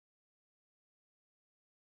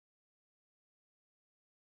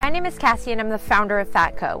My name is Cassie and I'm the founder of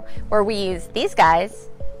Fatco, where we use these guys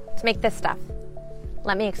to make this stuff.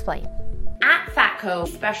 Let me explain. At Fatco, we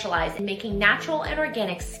specialize in making natural and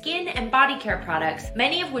organic skin and body care products,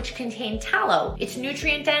 many of which contain tallow. It's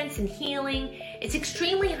nutrient dense and healing. It's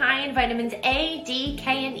extremely high in vitamins A, D,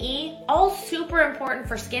 K, and E, all super important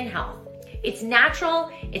for skin health. It's natural,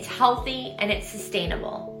 it's healthy, and it's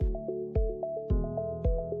sustainable.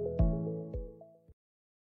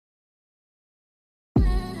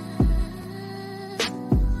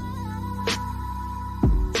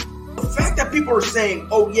 The fact that people are saying,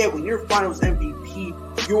 oh yeah, when you're finals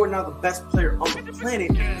MVP, you are now the best player on the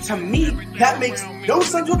planet, to me, that makes no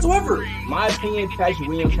sense whatsoever. My opinion, Patrick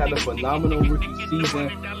Williams had a phenomenal rookie season.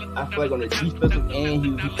 I feel like on the defensive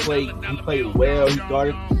end, he played well. He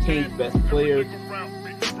guarded the team's best player.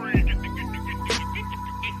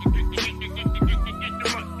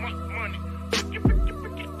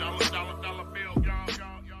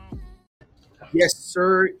 Yes,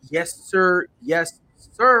 sir. Yes, sir. Yes,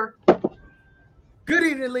 sir. Good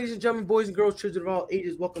evening, ladies and gentlemen, boys and girls, children of all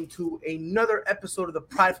ages. Welcome to another episode of the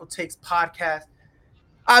Prideful Takes podcast.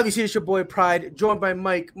 Obviously, it's your boy Pride, joined by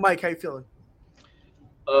Mike. Mike, how you feeling?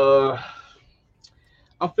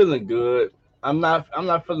 I'm feeling good. I'm not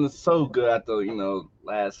feeling so good after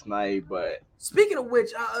last night, but Speaking of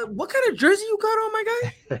which, what kind of jersey you got on, my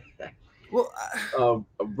guy? Well,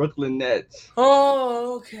 Brooklyn Nets.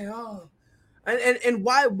 Oh, okay. Oh, and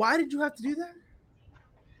why did you have to do that?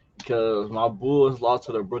 Because my Bulls lost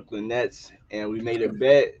to the Brooklyn Nets, and we made a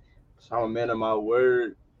bet. So I'm a man of my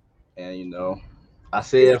word, and I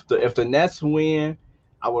said if the Nets win,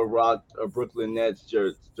 I would rock a Brooklyn Nets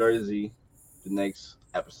jersey the next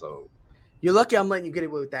episode. You're lucky I'm letting you get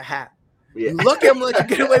away with that hat. Yeah. You're lucky I'm letting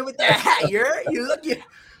you get away with that hat. You're lucky.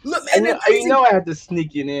 Look, man. I had to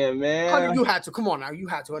sneak it in, man. You had to. Come on now. You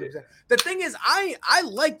had to. 100%. The thing is, I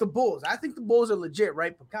like the Bulls. I think the Bulls are legit,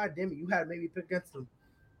 right? But God damn it, you had to maybe pick against them.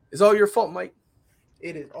 It's all your fault, Mike.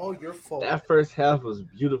 It is all your fault. That first half was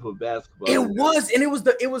beautiful basketball. It was, and it was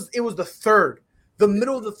the third, the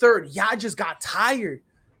middle of the third. Y'all just got tired.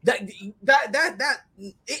 That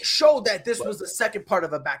it showed that this was the second part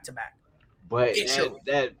of a back-to-back. But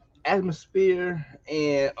that atmosphere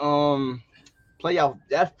and playoff,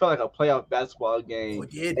 that felt like a playoff basketball game. Oh,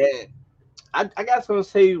 it did. And I got something to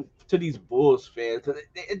say to these Bulls fans, because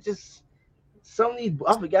it just some of these,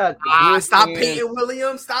 I forgot. Stop Peyton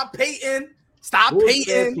Williams. Stop Peyton. Stop Bulls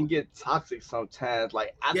Peyton. fans can get toxic sometimes.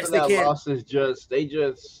 Like after that loss is they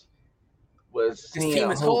just was this team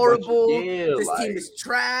is horrible. This like, team is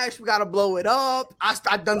trash. We gotta blow it up.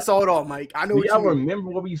 I done saw it all, Mike. I know. Do y'all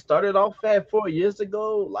remember what we started off at 4 years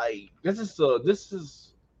ago? Like this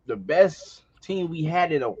is the best team we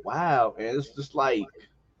had in a while, and it's just like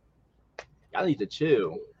y'all need to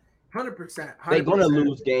chill. 100%. They're gonna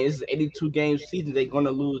lose games. This is 82 game season. They're gonna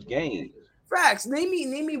lose games. Facts. Name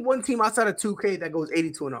me one team outside of 2K that goes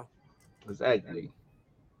 82-0. Exactly.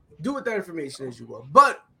 Do with that information as you will.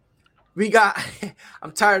 But we got.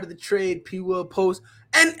 I'm tired of the trade. P will post.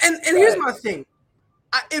 And here's my thing.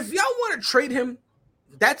 If y'all want to trade him,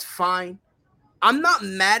 that's fine. I'm not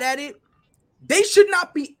mad at it. They should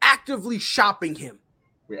not be actively shopping him.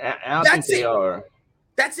 I don't think they are.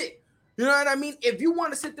 That's it. You know what I mean? If you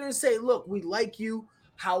want to sit there and say, look, we like you.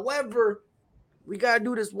 However, we got to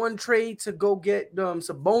do this one trade to go get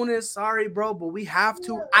some bonus. Sorry, bro, but we have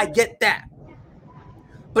to. I get that.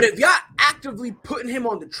 But if y'all actively putting him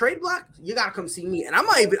on the trade block, you got to come see me. And I'm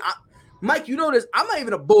not even Mike, you know this. I'm not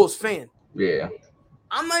even a Bulls fan. Yeah.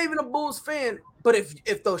 I'm not even a Bulls fan. But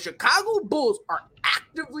if the Chicago Bulls are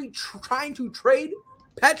actively trying to trade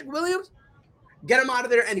Patrick Williams, get him out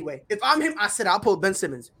of there anyway. If I'm him, I said I'll pull Ben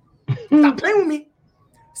Simmons. Stop playing with me.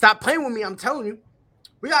 Stop playing with me. I'm telling you.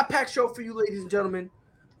 We got a packed show for you, ladies and gentlemen.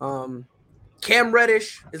 Cam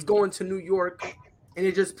Reddish is going to New York, and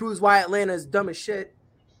it just proves why Atlanta is dumb as shit.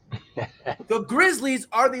 The Grizzlies,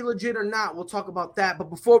 are they legit or not? We'll talk about that. But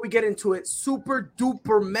before we get into it, super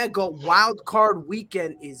duper mega wild card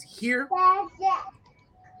weekend is here.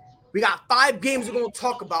 We got 5 games we're going to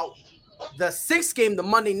talk about. The 6th game, the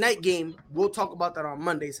Monday night game, we'll talk about that on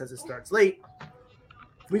Monday since it starts late.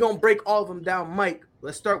 We're going to break all of them down. Mike,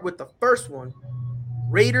 let's start with the first one.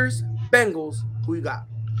 Raiders, Bengals, who you got?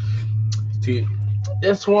 See,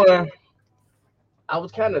 this one, I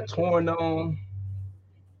was kind of torn on.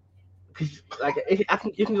 Like,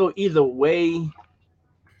 you can go either way.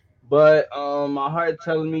 But my heart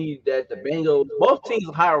telling me that the Bengals, both teams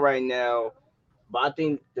are high right now, but I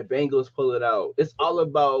think the Bengals pull it out. It's all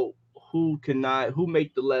about who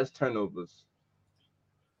make the less turnovers.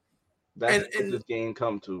 That's what this game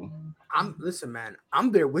come to. Listen, man,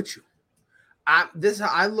 I'm there with you. This is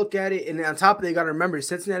how I look at it, and on top of it, you got to remember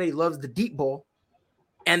Cincinnati loves the deep ball,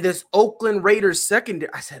 and this Oakland Raiders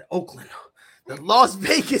secondary. I said Oakland, the Las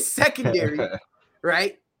Vegas secondary,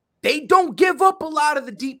 right? They don't give up a lot of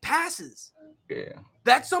the deep passes. Yeah,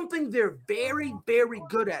 that's something they're very, very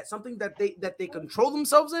good at. Something that they control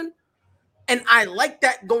themselves in, and I like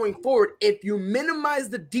that going forward. If you minimize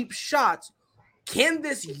the deep shots, can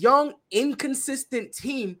this young, inconsistent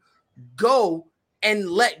team go and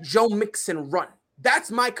let Joe Mixon run?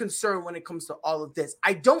 That's my concern when it comes to all of this.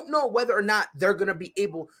 I don't know whether or not they're going to be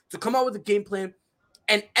able to come out with a game plan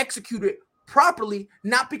and execute it properly,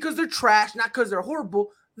 not because they're trash, not because they're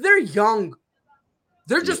horrible. They're young.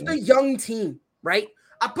 They're just a young team, right?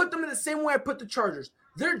 I put them in the same way I put the Chargers.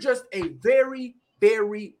 They're just a very,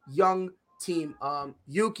 very young team.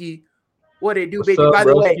 Yuki, what they do, What's baby? up, By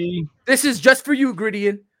the way, Rusty? this is just for you,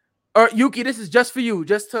 Gridian. Or Yuki, this is just for you,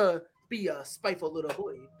 just to be a spiteful little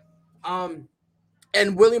boy.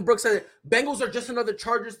 And William Brooks said, Bengals are just another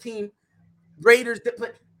Chargers team. Raiders that play.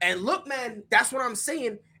 And look, man, that's what I'm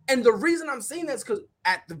saying. And the reason I'm saying that is because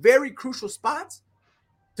at the very crucial spots,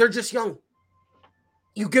 they're just young.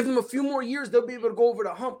 You give them a few more years, they'll be able to go over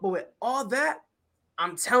the hump. But with all that,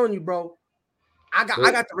 I'm telling you, bro, I got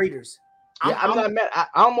the Raiders. I'm not mad. I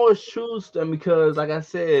almost choose them because, like I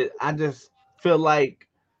said, I just feel like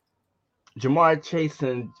Jamar Chase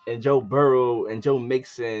and Joe Burrow and Joe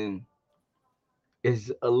Mixon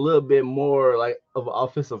is a little bit more like of an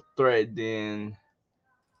offensive threat than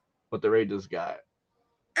what the Raiders got.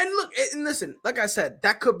 And look, and listen, like I said,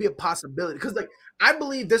 that could be a possibility because, like, I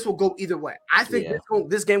believe this will go either way. I think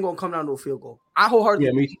this game gonna come down to a field goal. I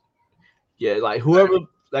wholeheartedly. Like whoever,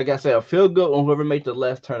 like I said, a field goal on whoever made the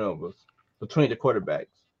less turnovers between the quarterbacks.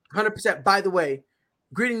 100%. By the way,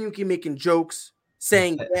 Greedy Yuki making jokes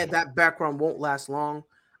saying, "Yeah, that background won't last long."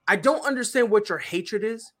 I don't understand what your hatred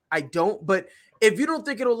is. I don't. But if you don't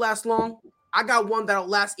think it'll last long, I got one that'll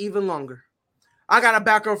last even longer. I got a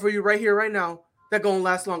background for you right here, right now. That gonna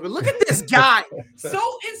last longer. Look at this guy. So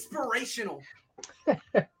inspirational.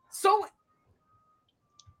 So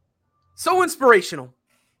inspirational.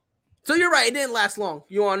 So you're right. It didn't last long.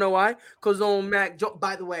 You want to know why? Because on Mac.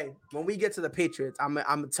 By the way, when we get to the Patriots, I'm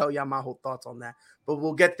gonna tell you my whole thoughts on that. But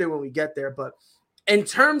we'll get there when we get there. But in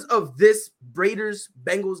terms of this Raiders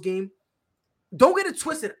Bengals game, don't get it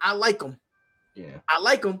twisted. I like them. Yeah, I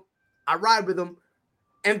like them. I ride with them.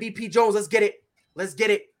 MVP Jones. Let's get it. Let's get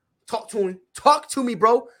it. Talk to him. Talk to me,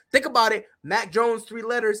 bro. Think about it. Mac Jones, 3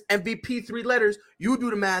 letters. MVP, 3 letters. You do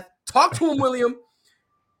the math. Talk to him, William.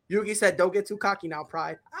 Yugi said, don't get too cocky now,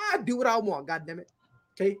 Pride. I do what I want, goddammit.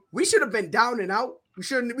 Okay? We should have been down and out. We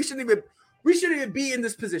shouldn't even be in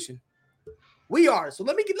this position. We are. So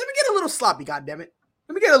let me get a little sloppy, goddammit.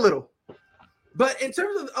 Let me get a little. But in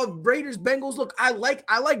terms of Raiders, Bengals, look, I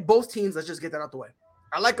like both teams. Let's just get that out the way.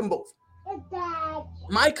 I like them both.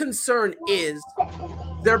 My concern is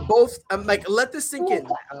they're both let this sink in,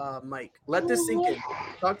 Mike. Let this sink in.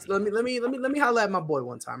 Let me holler at my boy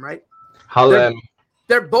one time, right? Holler at me.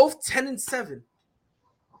 They're both 10-7,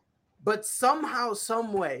 but somehow,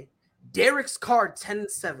 some way, Derek's Carr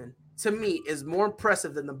 10-7 to me is more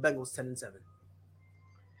impressive than the Bengals 10-7.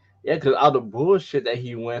 Yeah, because all the bullshit that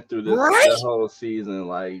he went through the whole season,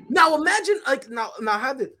 like now imagine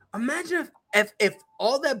imagine if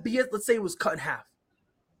all that BS, let's say, was cut in half.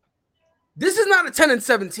 This is not a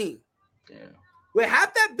 10-17. Yeah. With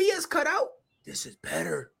half that BS cut out, this is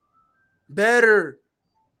better.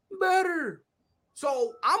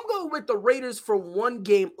 So I'm going with the Raiders for one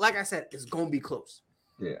game. Like I said, it's going to be close.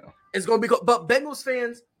 Yeah. It's going to be close. But Bengals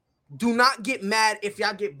fans, do not get mad if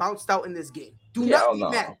y'all get bounced out in this game. Do not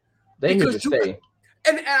get mad. They need to stay.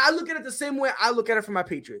 And I look at it the same way I look at it for my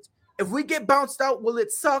Patriots. If we get bounced out, will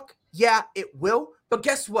it suck? Yeah, it will. But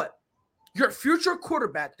guess what? Your future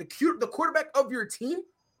quarterback, the quarterback of your team,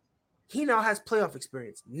 he now has playoff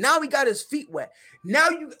experience. Now he got his feet wet. Now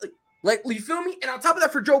you feel me? And on top of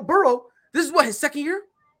that, for Joe Burrow, this is what, his second year?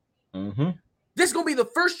 Mm-hmm. This is gonna be the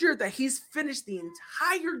first year that he's finished the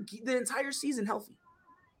entire season healthy.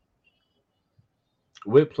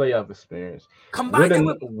 With playoff experience.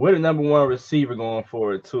 We're the number one receiver going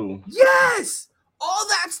forward, too. Yes! All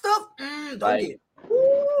that stuff.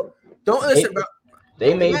 Don't listen, bro.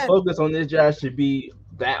 They main focus on this job should be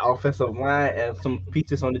that offensive line and some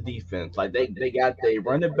pieces on the defense. Like they got their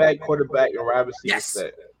running back, quarterback, and wide receiver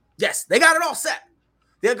set. Yes, they got it all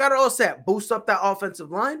set. Boost up that offensive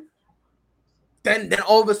line. Then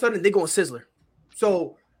all of a sudden they go Sizzler.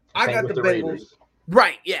 So I got the Bengals. Raiders.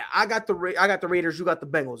 Right, yeah. I got the Raiders. You got the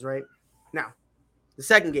Bengals, right? Now, the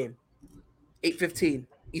second game, 8:15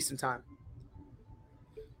 Eastern time.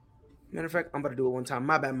 Matter of fact, I'm about to do it one time.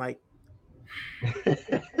 My bad, Mike.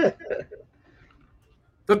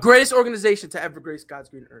 The greatest organization to ever grace God's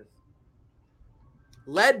green earth.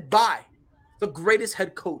 Led by the greatest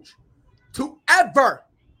head coach to ever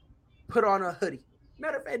put on a hoodie.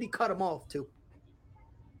 Matter of fact, he cut him off too.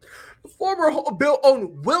 The former Bill owner,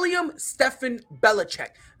 William Stephen Belichick.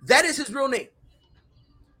 That is his real name.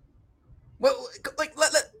 Well,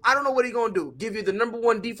 I don't know what he's going to do. Give you the number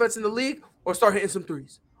one defense in the league or start hitting some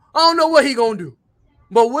threes. I don't know what he's going to do.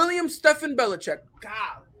 But William Stephen Belichick,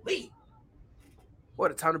 golly, what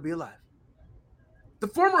a time to be alive. The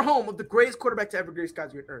former home of the greatest quarterback to ever grace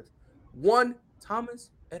God's green earth. One Thomas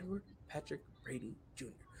Edward Patrick Brady Jr.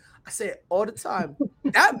 I say it all the time.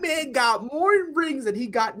 That man got more rings than he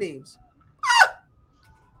got names. Ah!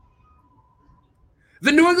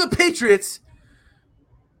 The New England Patriots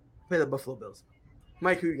play the Buffalo Bills.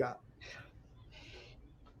 Mike, who you got?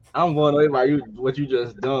 I'm wondering about what you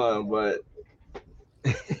just done, but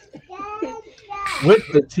with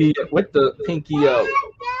the pinky up.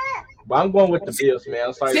 But I'm going with the Bills, man.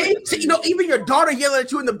 I'm sorry. See, even your daughter yelling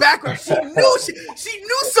at you in the background. She knew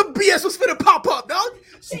some BS was finna pop up, dog.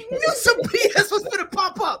 She knew some BS was finna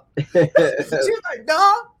pop up. She was like,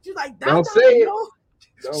 dog. She was like, don't say it.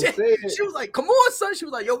 Don't say it. She was like, come on, son. She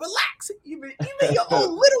was like, yo, relax. Even your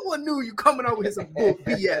old little one knew you coming out with some bull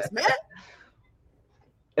BS, man.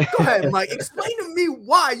 Go ahead, Mike. Explain to me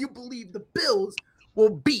why you believe the Bills will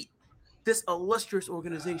beat this illustrious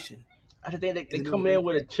organization. I think they come in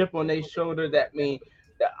with a chip on their shoulder. That means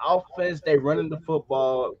the offense, they running the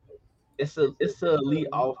football. It's an elite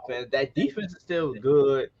offense. That defense is still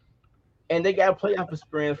good, and they got playoff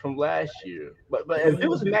experience from last year. But if it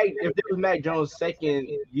was Mac Jones' second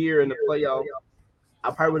year in the playoff,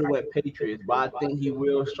 I probably would have went Patriots. But I think he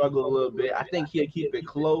will struggle a little bit. I think he'll keep it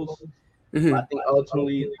close. Mm-hmm. I think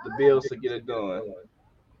ultimately the Bills will get it done.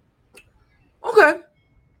 Okay.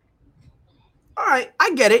 All right,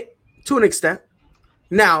 I get it. To an extent.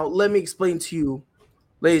 Now, let me explain to you,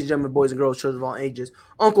 ladies and gentlemen, boys and girls, children of all ages,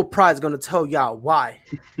 Uncle Pride's going to tell y'all why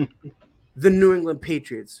the New England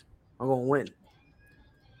Patriots are going to win.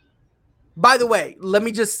 By the way, let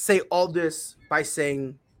me just say all this by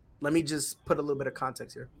saying, let me just put a little bit of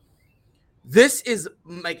context here. This is,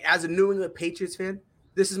 like, as a New England Patriots fan,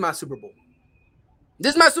 this is my Super Bowl.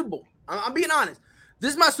 This is my Super Bowl. I'm being honest.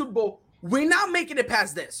 This is my Super Bowl. We're not making it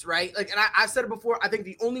past this, right? Like, and I've said it before. I think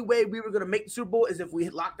the only way we were going to make the Super Bowl is if we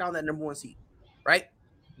had locked down that number one seed, right?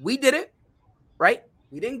 We did it, right?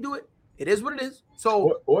 We didn't do it. It is what it is.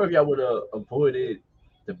 So, or if y'all would have avoided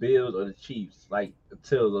the Bills or the Chiefs, like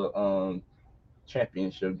until the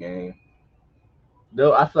championship game.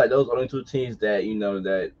 Though I feel like those are the only two teams that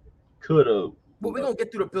that could have. Well, we're gonna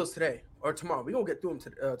get through the Bills today or tomorrow. We're gonna get through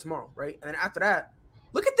them tomorrow, right? And then after that,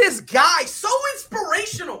 look at this guy, so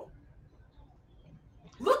inspirational.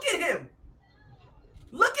 Look at him.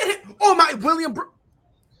 Look at him. Oh, my William Brooks.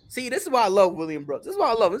 See, this is why I love William Brooks. This is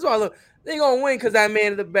why I love him. They're going to win because that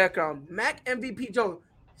man in the background. Mac MVP Jones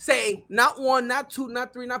saying not one, not two,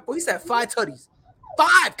 not three, not four. He said 5 tutties.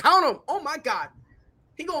 5. Count them. Oh, my God.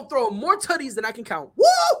 He going to throw more tutties than I can count. Woo!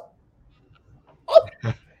 Oh.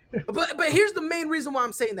 But here's the main reason why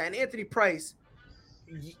I'm saying that. And Anthony Price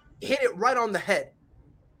hit it right on the head.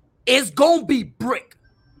 It's going to be brick.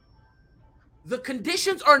 The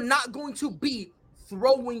conditions are not going to be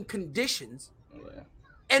throwing conditions. Yeah.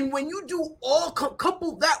 And when you do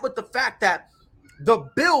couple that with the fact that the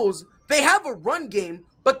Bills, they have a run game,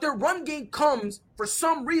 but their run game comes for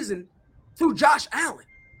some reason through Josh Allen.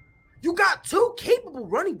 You got 2 capable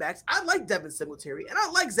running backs. I like Devin Singletary and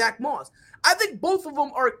I like Zach Moss. I think both of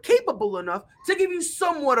them are capable enough to give you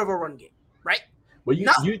somewhat of a run game, right? Well,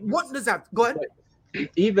 what does that? Go ahead.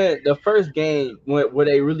 Even the first game where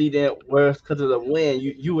they really didn't work because of the win,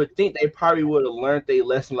 you would think they probably would have learned their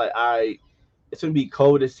lesson. Like, all right, it's gonna be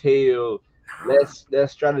cold as hell. Let's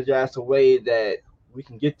strategize a way that we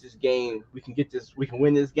can get this game. We can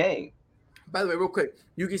win this game. By the way, real quick,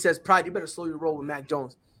 Yuki says, Pride, you better slow your roll with Mac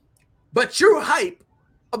Jones. But you're hype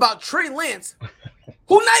about Trey Lance,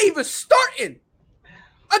 who not even starting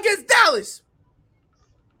against Dallas.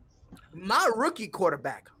 My rookie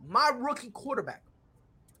quarterback.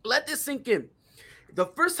 Let this sink in. The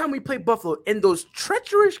first time we played Buffalo in those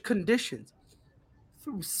treacherous conditions,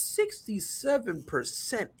 threw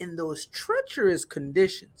 67% in those treacherous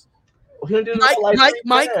conditions. Mike. All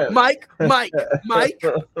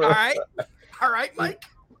right, Mike.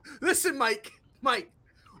 Listen, Mike.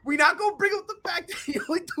 We're not gonna bring up the fact that he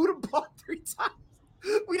only threw the ball 3 times.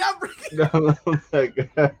 We're not bringing.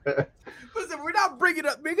 Listen, we're not bringing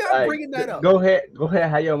up. We're not bringing that up. Go ahead.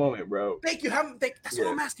 Have your moment, bro. Thank you. That's what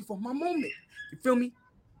I'm asking for. My moment. You feel me?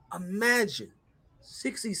 Imagine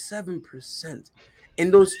 67%. In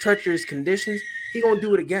those treacherous conditions, he gonna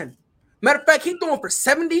do it again. Matter of fact, he throwing for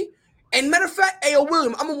 70. And matter of fact, hey,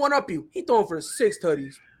 William, I'm gonna one up you. He throwing for 6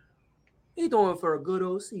 tutties. He throwing for a good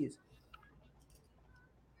old season.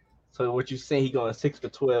 So what you saying? He going 6 for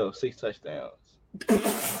 12, 6 touchdowns. And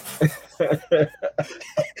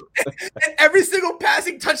every single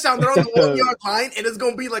passing touchdown, they're on the 1 yard line, and it's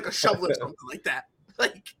gonna be like a shovel or something like that.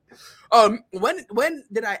 Like, when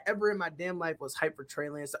did I ever in my damn life was hyped for Trey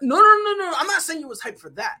Lance? No. I'm not saying you was hyped for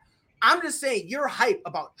that. I'm just saying you're hyped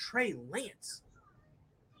about Trey Lance,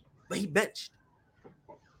 but he benched.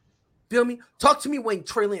 Feel me? Talk to me when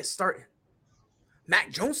Trey Lance starting,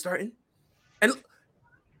 Mac Jones starting, and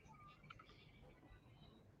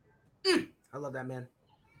I love that man.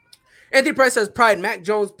 Anthony Price says, "Pride, Mac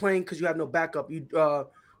Jones playing because you have no backup. You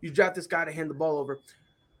draft this guy to hand the ball over."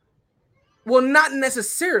 Well, not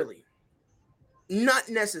necessarily. Not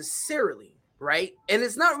necessarily, right? And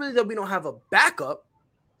it's not really that we don't have a backup,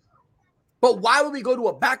 but why would we go to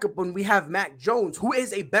a backup when we have Mac Jones, who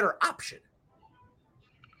is a better option?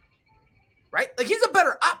 Right? Like, he's a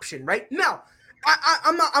better option, right? Now,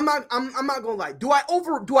 I'm not gonna lie. Do I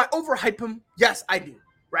overhype him? Yes, I do,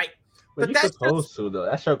 right? But you're supposed to, though.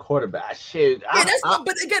 That's your quarterback. Shit. Yeah,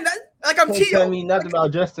 but again, I'm can't tell me nothing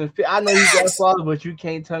about Justin Fields. I know he's got flaws, but you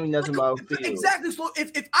can't tell me nothing about Fields. Exactly. So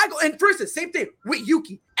if I go, and for instance, same thing with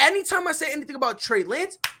Yuki. Anytime I say anything about Trey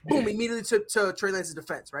Lance, boom, immediately to Trey Lance's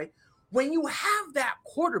defense, right? When you have that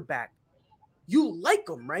quarterback, you like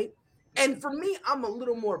him, right? And for me, I'm a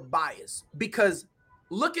little more biased because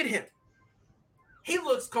look at him. He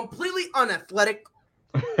looks completely unathletic.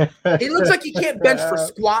 He looks like he can't bench for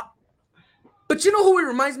squat. But you know who he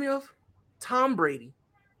reminds me of? Tom Brady.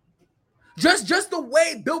 Just the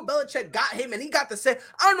way Bill Belichick got him, and he got to say,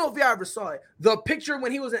 I don't know if y'all ever saw it. The picture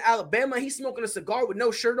when he was in Alabama, he's smoking a cigar with no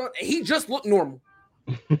shirt on, and he just looked normal.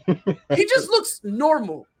 He just looks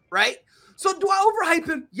normal, right? So do I overhype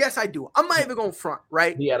him? Yes, I do. I'm not even going to front,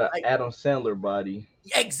 right? He had an Adam Sandler body.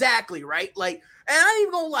 Exactly, right? Like, and I ain't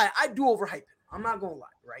even going to lie. I do overhype him. I'm not going to lie,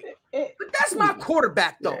 right? But that's my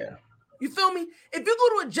quarterback, though. Yeah. You feel me? If you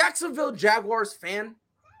go to a Jacksonville Jaguars fan,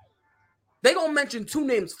 they gonna mention two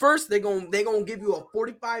names. First, they gonna give you a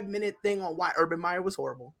 45-minute thing on why Urban Meyer was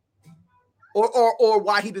horrible, or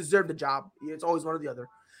why he deserved the job. It's always one or the other.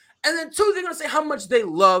 And then two, they're gonna say how much they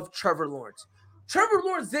love Trevor Lawrence. Trevor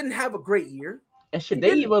Lawrence didn't have a great year. And shit,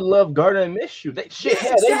 they even love Gardner Minshew. They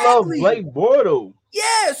love Blake Bortles.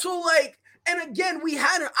 Yeah, so like, and again, we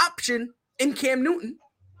had an option in Cam Newton.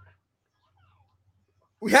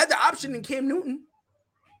 We had the option in Cam Newton,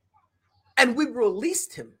 and we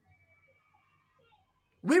released him.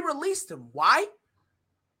 Why?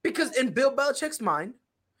 Because in Bill Belichick's mind,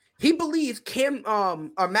 he believes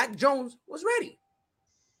Mac Jones was ready.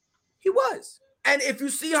 He was. And if you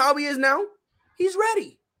see how he is now, he's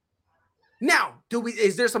ready. Now,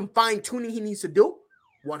 is there some fine-tuning he needs to do?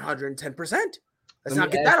 110%. Let's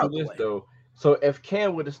not get that out of the way. Though. So if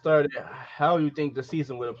Cam would have started, how do you think the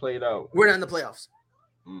season would have played out? We're not in the playoffs.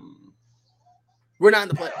 We're not in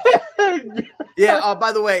the playoffs. Yeah,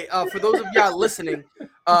 by the way, for those of y'all listening,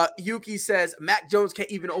 Yuki says Mac Jones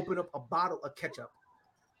can't even open up a bottle of ketchup.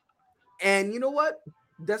 And you know what?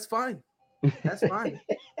 That's fine. That's fine.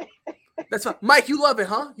 That's fine. Mike, you love it,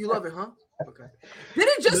 huh? Okay.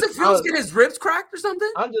 Didn't Justin Fields get his ribs cracked or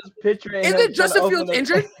something? I'm just picturing. Isn't Justin Fields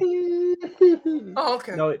injured? Oh,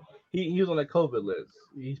 okay. No, he was on the COVID list.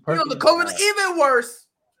 He's on the COVID list. Even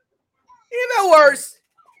worse.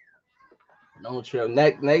 No, chill.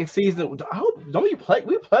 Next season, I hope we play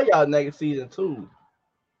y'all next season too.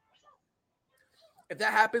 If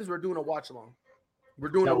that happens, we're doing a watch along. I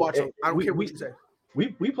don't care what you say.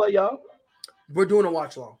 We play y'all. We're doing a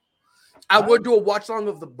watch along. I would do a watch along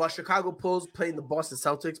of the Chicago Bulls playing the Boston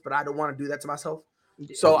Celtics, but I don't want to do that to myself.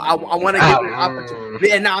 So I want to give it an opportunity.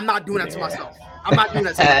 Yeah, no, I'm not doing that to myself. I'm not doing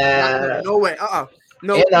that to myself. No way.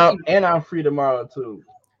 No. And I'm free tomorrow too.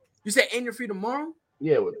 You say and you're free tomorrow?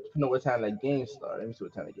 Yeah, what time that game start? Let me see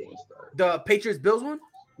what time the game start. The Patriots Bills one?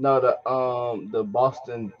 No, the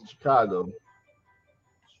Boston Chicago.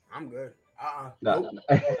 I'm good. No.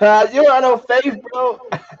 You don't have no faith, bro.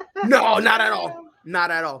 No, not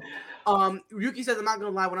at all. Yuki says I'm not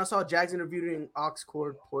gonna lie. When I saw Jags interviewed in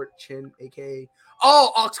Oxford Port Chin, aka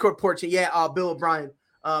Oxford Port Chin, Bill O'Brien.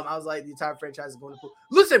 I was like, the entire franchise is going to pool.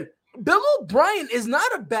 Listen, Bill O'Brien is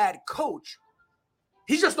not a bad coach.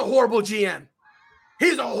 He's just a horrible GM.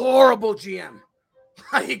 He's a horrible GM.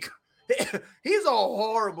 Like, he's a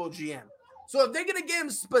horrible GM. So if they're gonna get him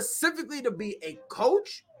specifically to be a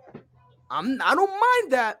coach, I don't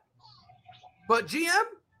mind that. But GM,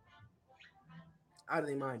 out of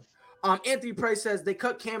their mind. Anthony Price says they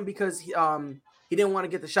cut Cam because he didn't want to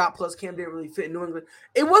get the shot. Plus, Cam didn't really fit in New England.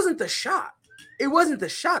 It wasn't the shot. It wasn't the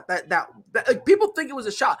shot that like, people think it was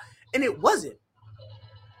a shot, and it wasn't.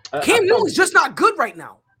 Cam Newton's just not good right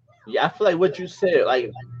now. Yeah, I feel like what you said,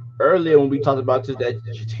 like earlier when we talked about this, that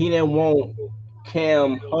he didn't want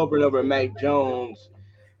Cam hovering over Mac Jones.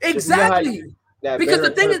 Exactly. Because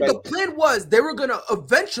the thing is, the plan was they were gonna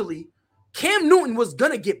eventually, Cam Newton was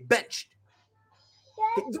gonna get benched.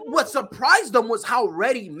 What surprised them was how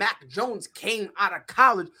ready Mac Jones came out of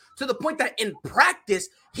college, to the point that in practice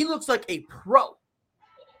he looks like a pro.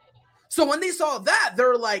 So when they saw that,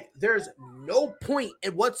 they're like, there's no point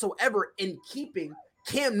whatsoever in keeping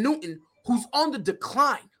Cam Newton, who's on the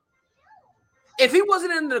decline. If he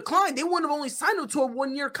wasn't in the decline, they wouldn't have only signed him to a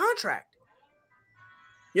 1-year contract.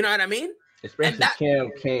 You know what I mean? Especially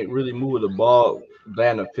Cam can't really move the ball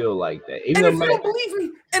down the field like that. And if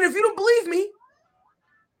you don't believe me,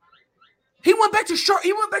 he went back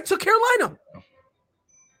to Carolina.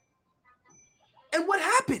 And what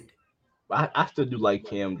happened? I still do like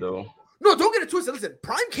Cam though. No, don't get it twisted. Listen,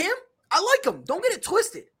 prime Cam, I like him. Don't get it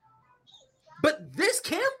twisted. But this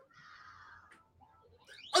Cam,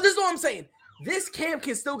 this is what I'm saying. This Cam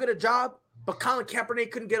can still get a job, but Colin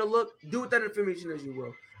Kaepernick couldn't get a look. Do with that information as you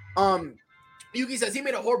will. Yuki says he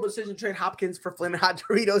made a horrible decision to trade Hopkins for Flamin' Hot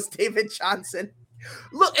Doritos, David Johnson.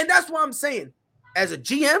 Look, and that's what I'm saying. As a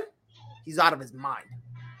GM, he's out of his mind.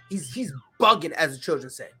 He's bugging, as the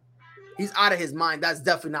children say. He's out of his mind. That's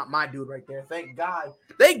definitely not my dude right there. Thank God.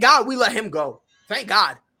 Thank God we let him go. Thank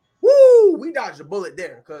God. Woo! We dodged a bullet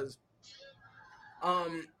there because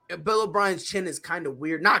Bill O'Brien's chin is kind of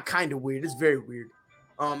weird. Not kind of weird. It's very weird.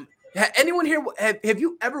 Anyone here have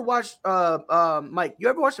you ever watched Mike? You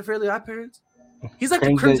ever watched The Fairly Odd Parents? He's like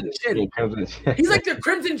the Crimson Chin. He's like the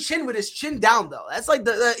Crimson Chin with his chin down though. That's like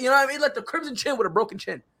the you know what I mean? Like the Crimson Chin with a broken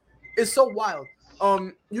chin. It's so wild.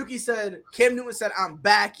 Yuki said, Cam Newton said, I'm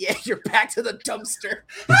back. Yeah, you're back to the dumpster.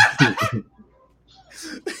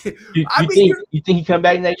 You think he come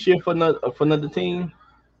back next year for another team?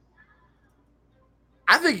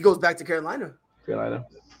 I think he goes back to Carolina.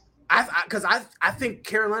 Because I think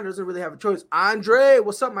Carolina doesn't really have a choice. Andre,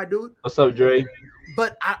 what's up, my dude? What's up, Dre?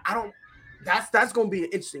 But I don't. That's going to be an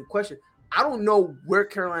interesting question. I don't know where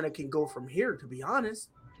Carolina can go from here, to be honest.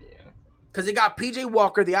 Because they got PJ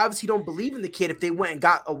Walker. They obviously don't believe in the kid if they went and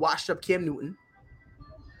got a washed-up Cam Newton.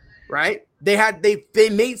 Right? They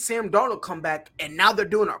made Sam Darnold come back, and now they're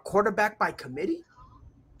doing a quarterback by committee?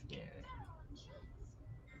 Yeah.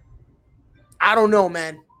 I don't know,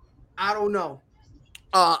 man. I don't know.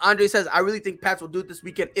 Andre says, I really think Pats will do it this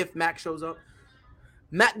weekend if Mac shows up.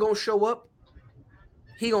 Mac going to show up.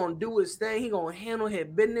 He going to do his thing. He going to handle his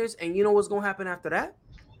business. And you know what's going to happen after that?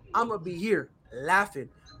 I'm going to be here laughing.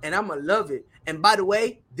 And I'm going to love it. And by the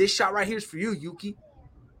way, this shot right here is for you, Yuki.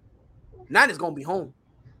 Niners going to be home.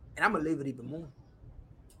 And I'm going to live it even more.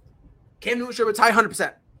 Cam Newton should retire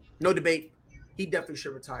 100%. No debate. He definitely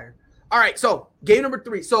should retire. All right, so game number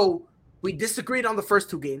 3. So we disagreed on the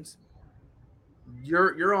first 2 games.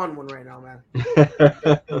 You're on one right now, man.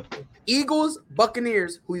 Eagles,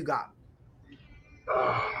 Buccaneers, who you got?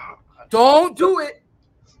 Don't do it.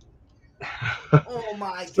 Oh,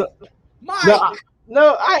 my God. Mike.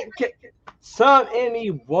 No, I can't. Some in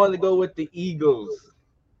me want to go with the Eagles,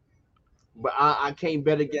 but I can't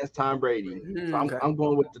bet against Tom Brady. So Okay. I'm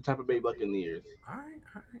going with the Tampa Bay Buccaneers. All right.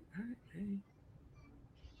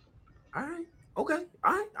 Okay.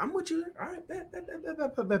 All right. I'm with you. All right. Bet.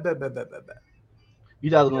 You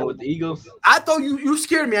guys going with the Eagles? I thought you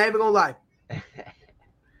scared me. I ain't even gonna lie.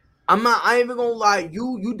 I ain't even gonna lie.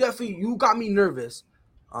 You definitely got me nervous.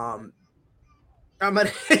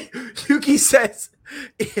 Yuki says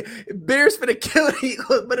Bears for the kill the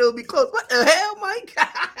Eagles, but it'll be close. What the hell, Mike?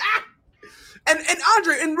 and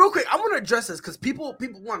Andre, and real quick, I want to address this because people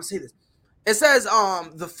want to say this. It says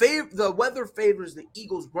the weather favors the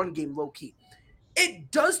Eagles' run game low key.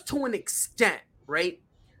 It does to an extent, right?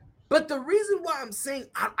 But the reason why I'm saying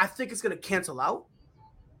I think it's gonna cancel out.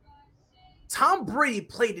 Tom Brady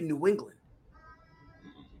played in New England.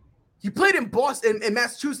 He played in Boston, in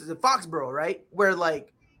Massachusetts, in Foxborough, right? Where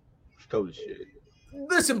like, totally shit.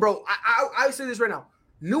 Listen, bro, I say this right now.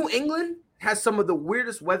 New England has some of the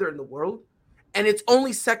weirdest weather in the world, and it's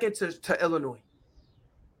only second to Illinois.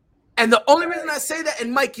 And the only reason I say that,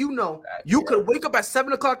 and Mike, you know, you could wake up at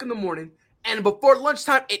 7 o'clock in the morning, and before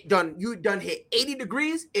lunchtime, you done hit 80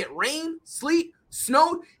 degrees, it rained, sleet,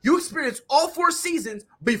 snowed. You experienced all 4 seasons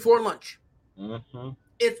before lunch. Mm-hmm.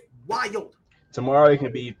 It's wild. Tomorrow it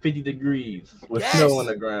can be 50 degrees with snow on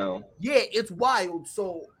the ground. Yeah, it's wild.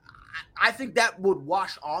 So I think that would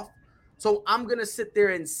wash off. So I'm gonna sit there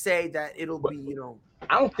and say that it'll be,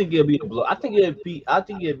 I don't think it'll be a blow. I think it'll be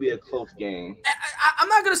a close game. I'm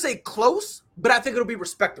not gonna say close, but I think it'll be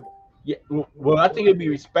respectable. Yeah, well, I think it'll be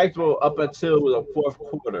respectable up until the fourth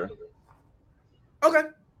quarter. Okay.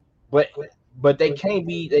 But they can't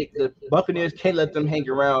be. The Buccaneers can't let them hang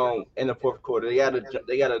around in the fourth quarter. They gotta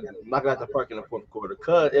knock it out the park in the fourth quarter.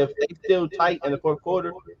 Cause if they still tight in the fourth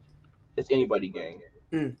quarter, it's anybody game.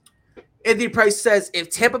 Anthony Price says,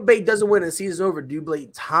 if Tampa Bay doesn't win and the season's over, do you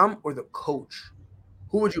blame Tom or the coach?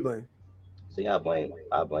 Who would you blame? See, I blame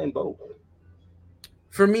both.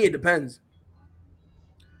 For me, it depends.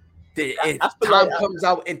 If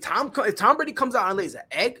Tom Brady comes out and lays an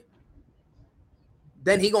egg,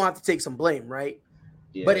 then he gonna have to take some blame, right?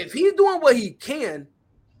 Yeah. But if he's doing what he can,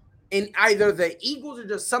 and either the Eagles are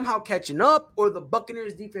just somehow catching up, or the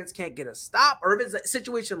Buccaneers defense can't get a stop, or if it's a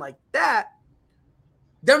situation like that,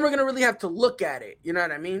 then we're gonna really have to look at it. You know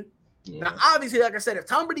what I mean? Yeah. Now, obviously, like I said, if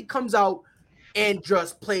Tom Brady comes out and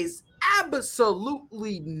just plays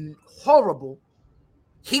absolutely horrible,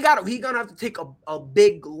 he gonna have to take a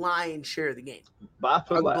big lion share of the game. But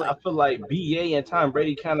I feel like BA and Tom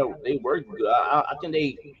Brady they work good. I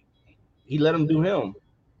think he let him do him.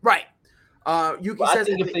 Right. Yuki says I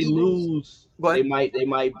think if they lose, they might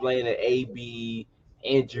blame the AB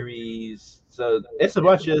injuries. So it's a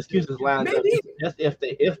bunch of excuses lined up. Just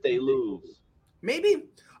if they lose. Maybe.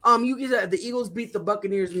 Yuki said if the Eagles beat the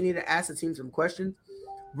Buccaneers, we need to ask the team some questions.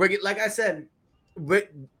 Like I said, we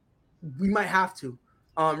might have to.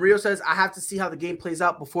 Rio says, I have to see how the game plays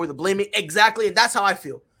out before the blaming. Exactly. And that's how I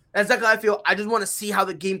feel. That's exactly how I feel. I just want to see how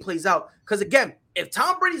the game plays out. Because, again, if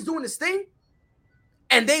Tom Brady's doing his thing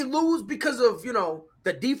and they lose because of,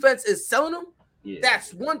 the defense is selling them,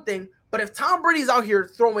 that's one thing. But if Tom Brady's out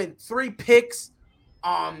here throwing 3 picks,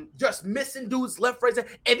 just missing dudes left, right,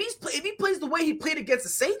 if he plays the way he played against the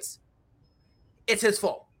Saints, it's his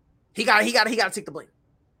fault. He got to take the blame.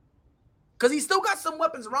 Because he's still got some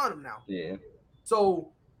weapons around him now. Yeah.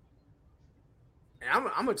 So, and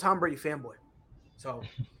I'm a Tom Brady fanboy. So,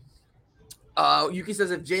 Yuki says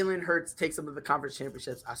if Jalen Hurts takes them to the conference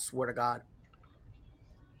championships, I swear to God.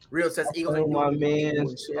 Rio says Eagles. Oh, my man.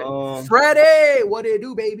 Freddie, what do you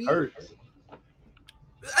do, baby? Hurts.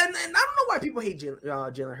 And I don't know why people hate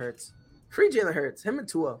Jalen Hurts. Free Jalen Hurts. Him and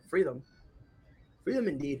Tua. Free them. Free them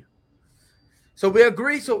indeed. So we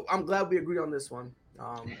agree. So I'm glad we agreed on this one.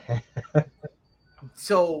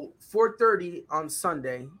 So 4:30 on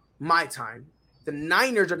Sunday, my time, the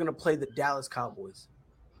Niners are going to play the Dallas Cowboys.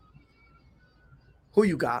 Who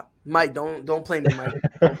you got? Mike, don't play me, Mike.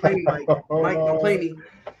 Don't play me, Mike. Mike, don't play me.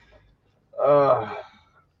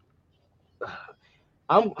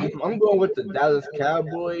 I'm going with the Dallas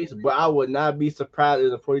Cowboys, but I would not be surprised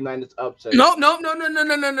if the 49ers upset. No.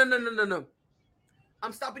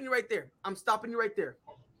 I'm stopping you right there.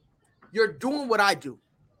 You're doing what I do.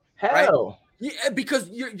 Hell. Right? Yeah, because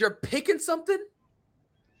you're picking something.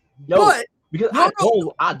 No, but because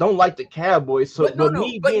I don't like the Cowboys. So, I'm not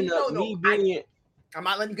letting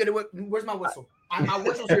you get it. Where's my whistle? My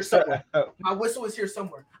whistle's here somewhere. My whistle is here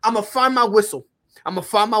somewhere. I'm gonna find my whistle.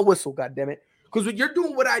 God damn it! Because you're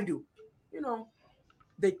doing what I do,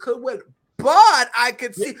 they could win, but I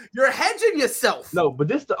could see you're hedging yourself. No, but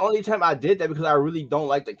this is the only time I did that because I really don't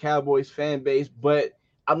like the Cowboys fan base. But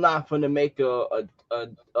I'm not going to make a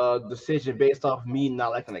decision based off me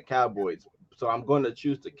not liking the Cowboys. So I'm going to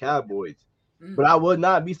choose the Cowboys. But I would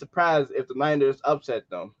not be surprised if the Niners upset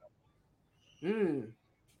them.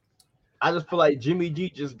 I just feel like Jimmy G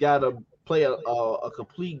just got to play a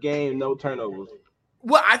complete game, no turnovers.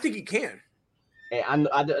 Well, I think he can. And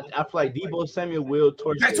I feel like Deebo Samuel will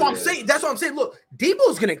torch. That's what I'm saying. Look,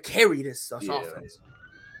 Deebo's going to carry this offense.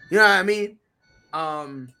 You know what I mean?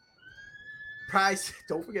 Price,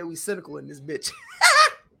 don't forget we cynical in this bitch.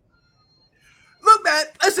 Look, man,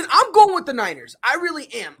 listen, I'm going with the Niners. I really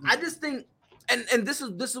am. I just think, and this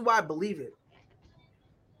is why I believe it.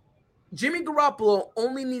 Jimmy Garoppolo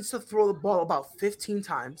only needs to throw the ball about 15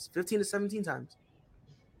 to 17 times.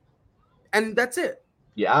 And that's it.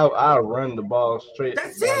 Yeah, I'll run the ball straight.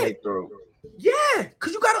 That's it. Yeah,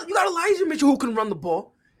 because you got Elijah Mitchell who can run the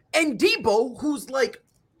ball. And Deebo, who's like,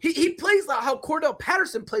 he plays like how Cordell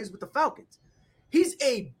Patterson plays with the Falcons. He's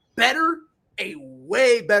a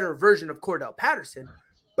way better version of Cordell Patterson.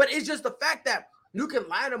 But it's just the fact that you can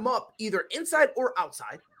line him up either inside or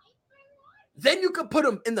outside. Then you can put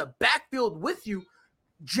him in the backfield with you.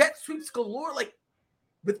 Jet sweeps galore. Like,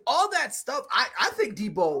 with all that stuff, I think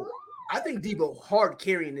Deebo hard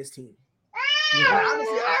carrying this team. Yeah.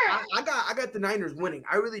 Honestly, I got the Niners winning.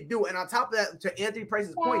 I really do. And on top of that, to Anthony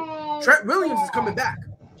Price's point, Trent Williams is coming back.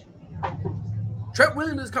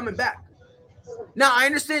 Now I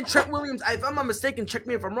understand Trent Williams. If I'm not mistaken, check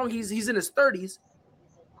me if I'm wrong. He's in his 30s,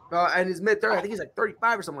 and his mid 30s. I think he's like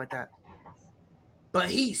 35 or something like that. But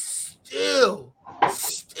he still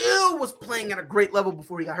was playing at a great level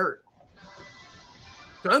before he got hurt.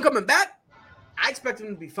 So him coming back, I expect him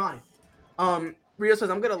to be fine. Rio says,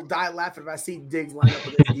 I'm gonna die laughing if I see Diggs line up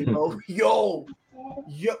against Debo. Yo,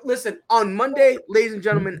 listen, on Monday, ladies and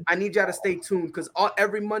gentlemen, I need y'all to stay tuned because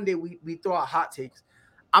every Monday we throw out hot takes.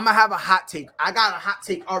 I'm gonna have a hot take. I got a hot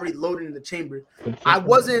take already loaded in the chamber. I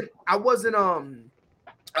wasn't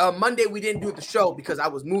Monday we didn't do the show because I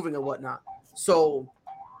was moving and whatnot. So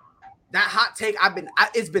that hot take,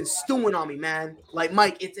 it's been stewing on me, man. Like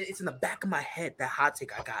Mike, it's in the back of my head, that hot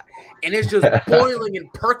take I got. And it's just boiling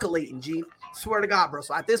and percolating, G. Swear to God, bro.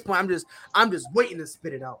 So at this point, I'm just waiting to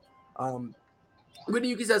spit it out. Good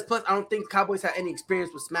Yuki says, plus, I don't think the Cowboys had any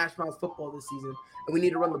experience with smash mouth football this season, and we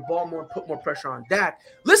need to run the ball more and put more pressure on Dak.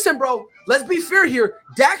 Listen, bro, let's be fair here.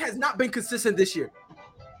 Dak has not been consistent this year.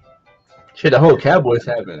 Shit, the whole Cowboys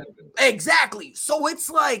haven't. Exactly. So it's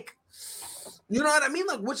like, you know what I mean?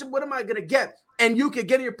 Like, what am I going to get? And you can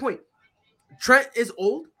get your point. Trent is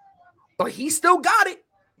old, but he still got it.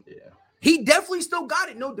 Yeah. He definitely still got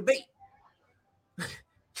it. No debate.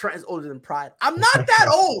 Trent is older than Pride. I'm not that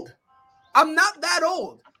old. I'm not that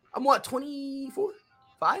old. I'm what, 24?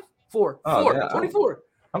 5? 4. Oh, 4. yeah. 24.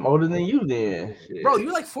 I'm older than you then. Shit. Bro,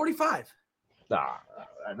 you're like 45. Nah,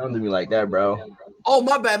 don't do me like that, bro. Oh,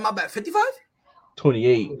 my bad. 55?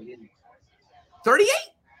 28. 38?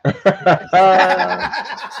 And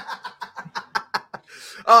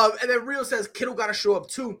then Rio says Kittle got to show up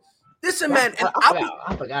too. Listen, man, and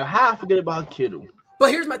I forgot how I forget about Kittle. But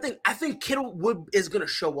here's my thing. I think Kittle is gonna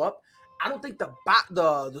show up. I don't think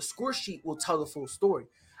the score sheet will tell the full story.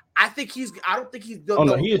 I don't think he's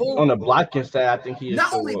on the blocking side. I think he is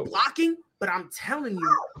not only blocking, but I'm telling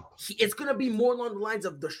you, it's gonna be more along the lines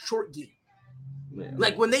of the short game. Yeah.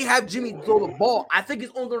 Like when they have Jimmy throw the ball, I think he's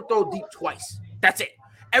only gonna throw deep twice. That's it.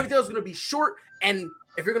 Everything else is gonna be short. And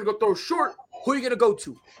if you're gonna go throw short, who are you gonna go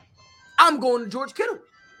to? I'm going to George Kittle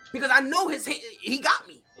because I know he got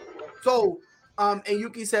me. So, and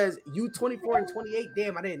Yuki says you 24 and 28.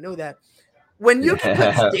 Damn, I didn't know that. When Yuki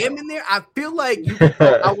puts damn in there, I feel like you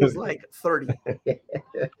thought I was like 30.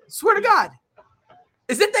 Swear to God.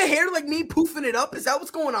 Is it the hair like me poofing it up? Is that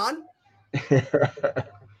what's going on?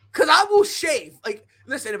 Because I will shave. Like,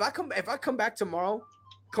 listen, if I come back tomorrow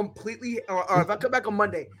completely, or if I come back on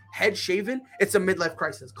Monday head shaven, it's a midlife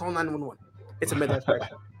crisis. Call 911. It's a midlife crisis.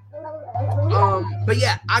 But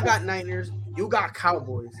yeah, I got Niners. You got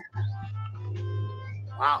Cowboys.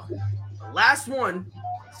 Wow. Last one,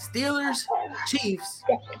 Steelers, Chiefs.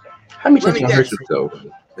 How many times you hurt yourself?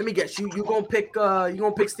 Let me guess. You gonna pick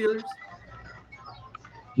Steelers?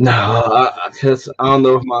 No, because I don't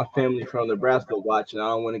know if my family from Nebraska watching. I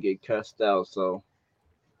don't want to get cussed out. So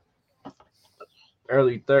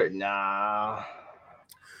early third, nah.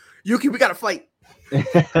 Yuki, we gotta fight.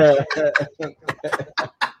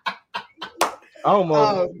 I'm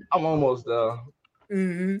almost though.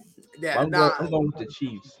 Mm-hmm. Yeah, I'm going with the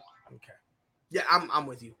Chiefs. Okay. Yeah, I'm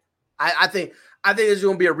with you. I think there's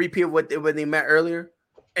gonna be a repeat of when they met earlier.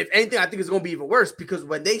 If anything, I think it's gonna be even worse because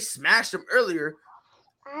when they smashed them earlier,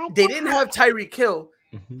 they didn't have Tyreek Hill.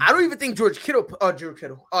 Mm-hmm. I don't even think Travis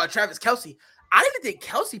Kelce. I don't even think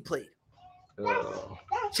Kelce played.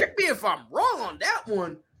 Check me if I'm wrong on that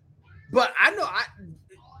one. But I know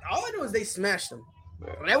all I know is they smashed them.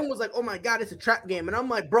 And everyone was like, oh my God, it's a trap game. And I'm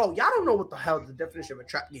like, bro, y'all don't know what the hell the definition of a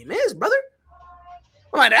trap game is, brother.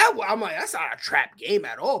 I'm like, that's not a trap game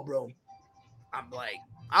at all, bro. I'm like,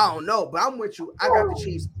 I don't know, but I'm with you. I got the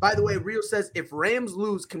Chiefs. By the way, Rio says, if Rams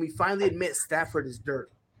lose, can we finally admit Stafford is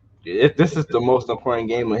dirt? This is the most important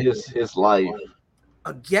game of his life.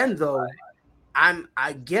 Again, though, I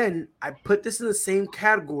put this in the same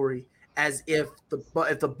category as if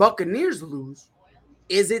the Buccaneers lose,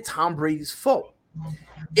 is it Tom Brady's fault?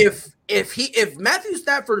 If Matthew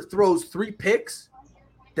Stafford throws 3 picks,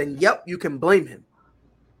 then yep, you can blame him.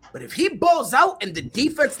 But if he balls out and the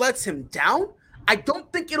defense lets him down, I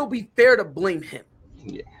don't think it'll be fair to blame him.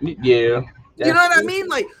 Yeah. You know what I mean?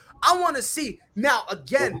 Like, I want to see. Now,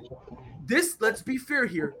 again, let's be fair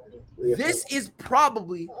here. This is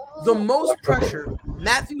probably the most pressure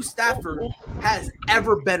Matthew Stafford has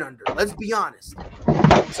ever been under. Let's be honest.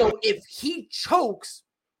 So if he chokes,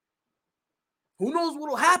 who knows what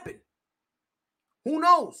will happen? Who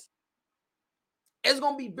knows? It's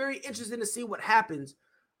going to be very interesting to see what happens.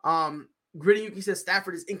 Gritty Yuki says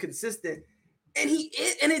Stafford is inconsistent. And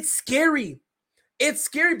it's scary. It's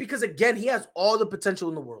scary because, again, he has all the potential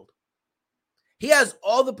in the world. He has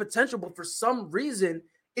all the potential, but for some reason,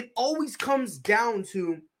 it always comes down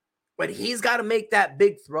to when he's got to make that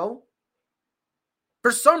big throw.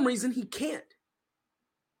 For some reason, he can't.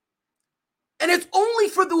 And it's only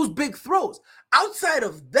for those big throws. Outside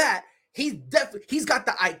of that, he's got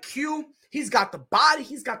the IQ, he's got the body,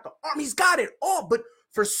 he's got the arm, he's got it all. But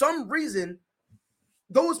for some reason,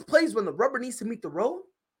 those plays when the rubber needs to meet the road,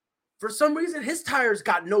 for some reason, his tires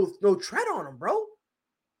got no tread on them, bro.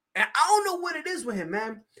 And I don't know what it is with him,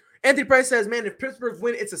 man. Anthony Price says, man, if Pittsburgh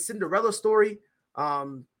win, it's a Cinderella story.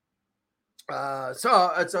 So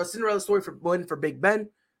it's a Cinderella story for Big Ben.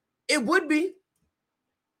 It would be.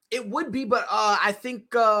 It would be, but I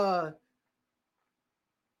think let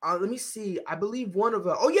me see. I believe one of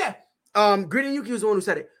Green and Yuki was the one who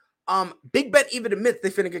said it. Big Ben even admits they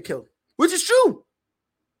finna get killed, which is true.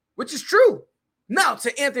 Now,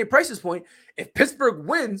 to Anthony Price's point, if Pittsburgh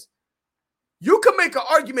wins, you can make an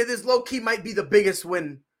argument this low-key might be the biggest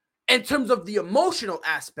win in terms of the emotional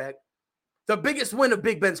aspect, the biggest win of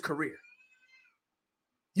Big Ben's career.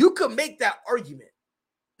 You could make that argument.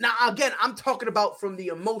 Now, again, I'm talking about from the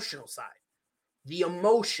emotional side. The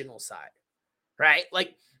emotional side, right?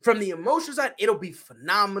 Like, from the emotional side, it'll be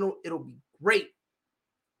phenomenal. It'll be great.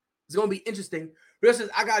 It's going to be interesting. Real says,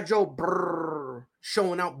 I got Joe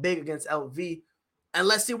showing out big against LV. And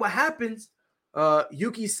let's see what happens.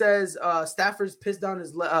 Yuki says Stafford's pissed down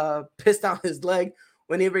his leg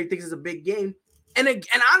whenever he thinks it's a big game. And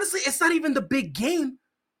honestly, it's not even the big game.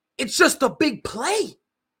 It's just a big play.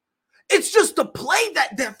 It's just a play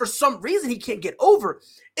that for some reason he can't get over.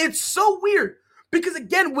 It's so weird because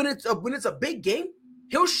again, when it's a big game,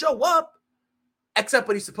 he'll show up, except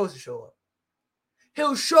when he's supposed to show up.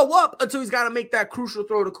 He'll show up until he's got to make that crucial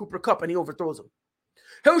throw to Cooper Kupp, and he overthrows him.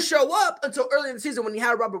 He'll show up until early in the season when he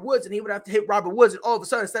had Robert Woods, and he would have to hit Robert Woods, and all of a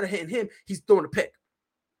sudden, instead of hitting him, he's throwing a pick.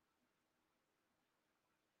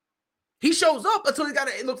 He shows up until he's got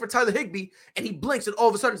to look for Tyler Higbee, and he blinks, and all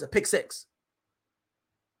of a sudden, it's a pick six.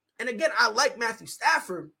 And again, I like Matthew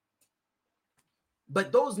Stafford,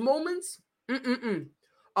 but those moments, Real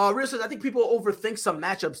says, I think people overthink some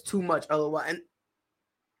matchups too much, LOL. And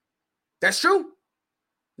that's true.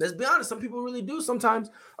 Let's be honest. Some people really do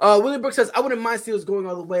sometimes. William Brooks says, I wouldn't mind Steelers going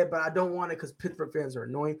all the way, but I don't want it because Pittsburgh fans are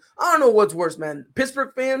annoying. I don't know what's worse, man.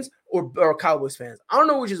 Pittsburgh fans or Cowboys fans. I don't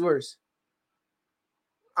know which is worse.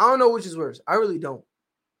 I really don't.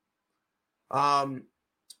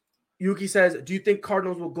 Yuki says, do you think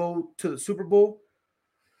Cardinals will go to the Super Bowl?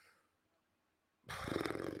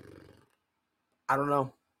 I don't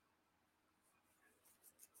know.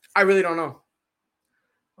 I really don't know.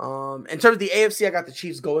 In terms of the AFC, I got the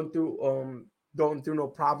Chiefs going through no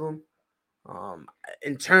problem.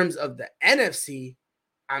 In terms of the NFC,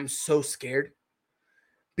 I'm so scared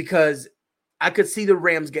because I could see the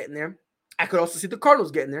Rams getting there. I could also see the Cardinals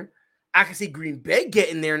getting there. I could see Green Bay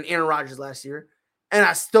getting there and Aaron Rodgers last year. And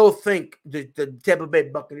I still think the Tampa Bay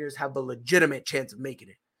Buccaneers have a legitimate chance of making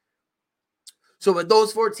it. So with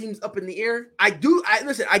those four teams up in the air, I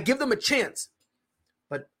give them a chance.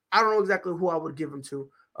 But I don't know exactly who I would give them to.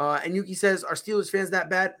 And Yuki says, are Steelers fans that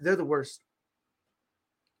bad? They're the worst.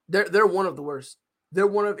 They're one of the worst. They're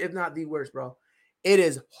one of, if not the worst, bro. It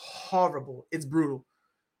is horrible. It's brutal.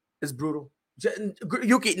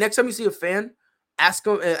 Yuki, next time you see a fan, ask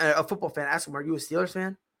them, a football fan, ask them, are you a Steelers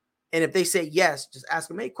fan? And if they say yes, just ask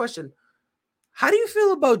them, hey, question, how do you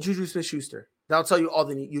feel about Juju Smith-Schuster? That'll tell you all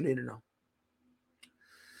you need to know.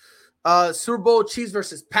 Super Bowl Chiefs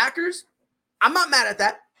versus Packers. I'm not mad at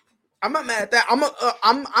that. I'm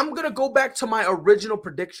gonna go back to my original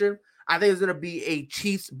prediction. I think it's gonna be a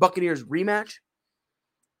Chiefs Buccaneers rematch.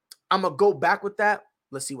 I'm gonna go back with that.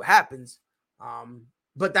 Let's see what happens.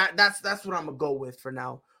 But that's what I'm gonna go with for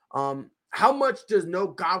now. How much does no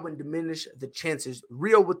Godwin diminish the chances?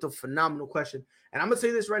 Real with the phenomenal question. And I'm going to say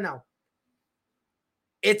this right now.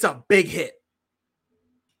 It's a big hit.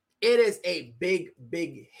 It is a big,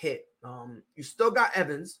 big hit. You still got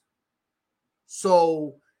Evans.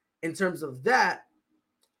 So in terms of that,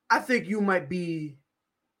 I think you might be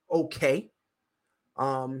okay.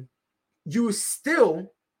 You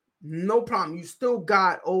still, no problem. You still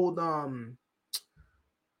got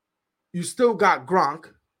you still got Gronk.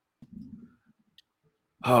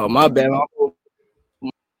 Oh, my bad.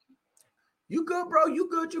 You good, bro. You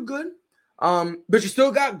good. But you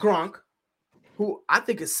still got Gronk, who I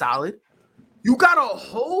think is solid. You got a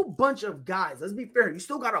whole bunch of guys. Let's be fair. You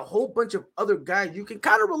still got a whole bunch of other guys you can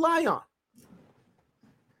kind of rely on.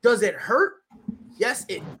 Does it hurt? Yes,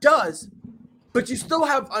 it does. But you still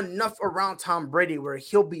have enough around Tom Brady where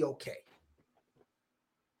he'll be okay.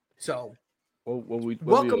 So,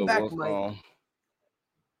 welcome back, Mike.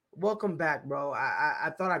 Welcome back, bro.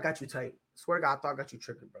 I thought I got you tight. Swear to God, I thought I got you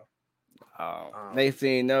tripping, bro. Next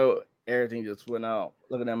thing you know, everything just went out.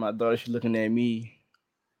 Looking at my daughter, she's looking at me.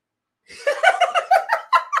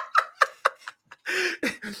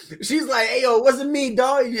 She's like, "Hey, yo, it wasn't me,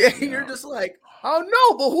 dog." You're just like, "Oh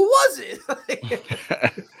no, but who was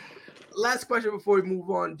it?" Last question before we move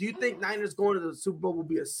on: do you think Niners going to the Super Bowl will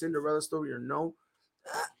be a Cinderella story or no?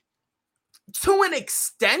 To an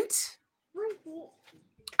extent.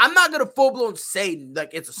 I'm not gonna full blown say like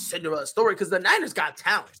it's a Cinderella story because the Niners got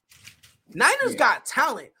talent. Got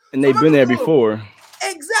talent, and they've been there before.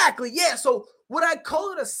 Exactly, yeah. So would I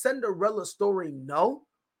call it a Cinderella story? No.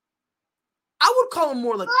 I would call them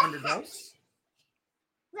more like underdogs.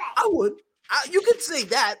 I would. You could say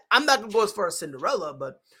that. I'm not gonna go as far as Cinderella,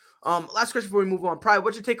 but last question before we move on. Pride,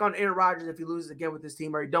 what's your take on Aaron Rodgers if he loses again with this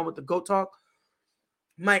team? Are you done with the GOAT talk?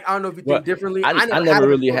 Mike, I don't know if you think differently. I never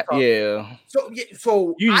really had. Yeah.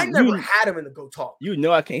 So I never had him in the GOAT talk. You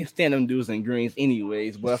know I can't stand them dudes in greens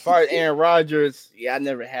anyways. But as far as Aaron Rodgers, I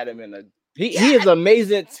never had him in a. He is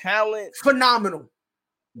amazing talent, phenomenal.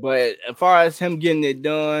 But as far as him getting it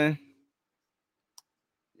done,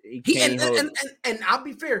 and I'll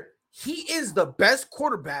be fair, he is the best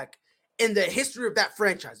quarterback in the history of that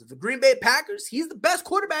franchise. Of the Green Bay Packers, he's the best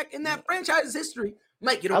quarterback in that franchise's history.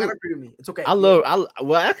 Mike, you don't gotta agree with me. It's okay.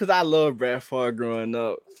 Because I love Brad Favre growing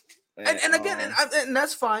up. And again,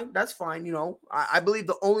 that's fine. That's fine. You know, I believe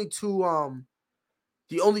the only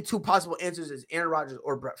two possible answers is Aaron Rodgers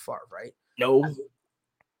or Brett Favre, right? No,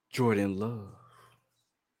 Jordan Love.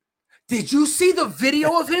 Did you see the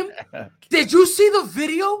video of him? Did you see the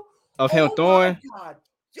video of him throwing? God.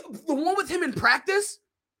 The one with him in practice.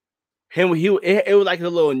 It was like a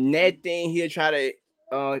little net thing. He'd try to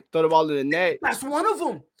throw the ball in the net. That's one of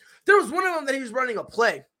them. There was one of them that he was running a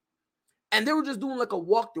play, and they were just doing like a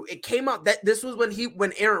walkthrough. It came out that this was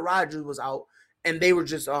when Aaron Rodgers was out, and they were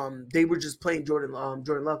just playing Jordan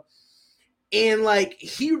Love, and like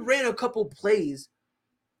he ran a couple plays,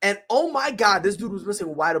 and oh my God, this dude was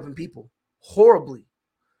missing wide open people horribly.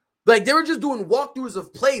 Like they were just doing walkthroughs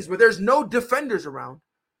of plays where there's no defenders around,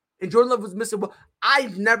 and Jordan Love was missing.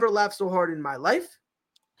 I've never laughed so hard in my life.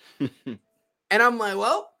 And I'm like,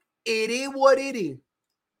 well, it is what it is.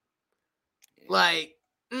 Like,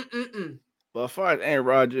 But as far as Aaron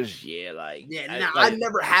Rodgers, I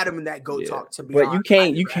never had him in that GOAT talk, to be honest.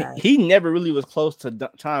 But you can't. He never really was close to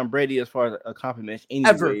Tom Brady as far as a compliment,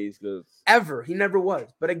 anyways. Ever. He never was.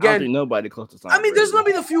 But again, I don't think nobody close to Tom Brady. There's gonna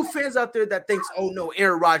be the few fans out there that thinks, oh no,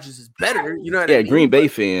 Aaron Rodgers is better. You know what I mean? Green Bay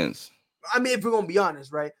fans. If we're gonna be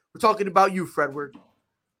honest, right? We're talking about you, Fredward.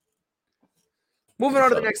 Moving on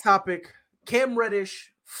to the next topic. Cam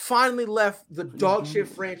Reddish finally left the dog shit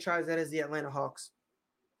franchise that is the Atlanta Hawks.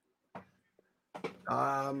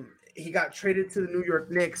 He got traded to the New York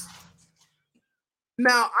Knicks.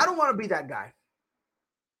 Now, I don't want to be that guy.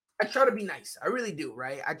 I try to be nice. I really do,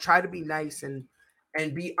 right? I try to be nice and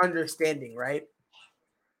be understanding, right?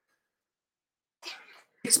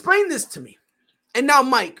 Explain this to me. And now,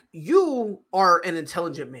 Mike, you are an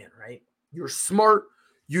intelligent man, right? You're smart.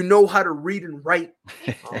 You know how to read and write.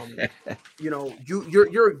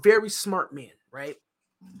 You're a very smart man, right?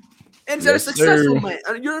 And you're a successful man.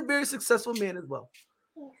 You're a very successful man as well.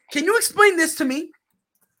 Can you explain this to me?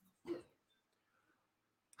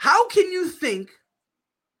 How can you think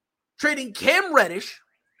trading Cam Reddish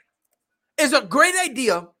is a great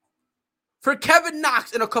idea for Kevin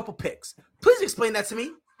Knox and a couple picks? Please explain that to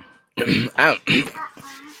me.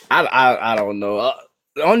 I don't know.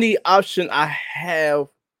 The only option I have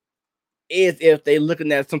is if they're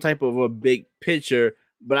looking at some type of a big picture,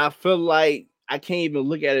 but I feel like I can't even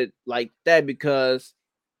look at it like that because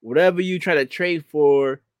whatever you try to trade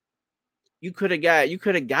for, you could have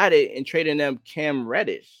got it in trading them Cam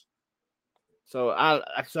Reddish. So I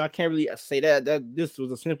can't really say that this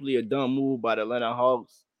was simply a dumb move by the Atlanta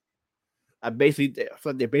Hawks. I feel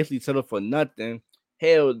like they basically settled for nothing.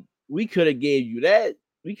 Hell, we could have gave you that.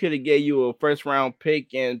 We could have gave you a first round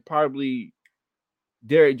pick and probably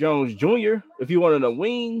Derrick Jones Jr. if you wanted a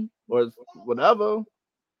wing or whatever.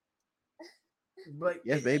 But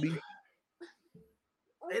yes, baby.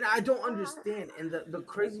 And I don't understand. And the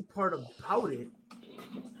crazy part about it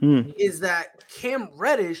is that Cam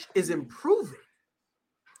Reddish is improving.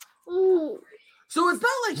 So it's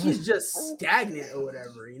not like he's just stagnant or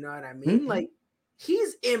whatever. You know what I mean? Like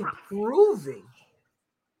he's improving.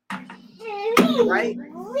 Right?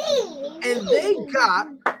 And they got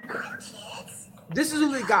this is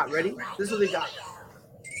who they got. Ready? This is who they got.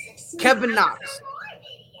 Kevin Knox.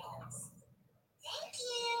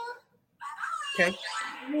 Okay.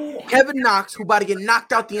 Kevin Knox, who about to get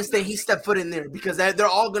knocked out the instant he stepped foot in there because they're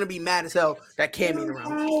all going to be mad as hell that Cam ain't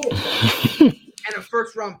around. and a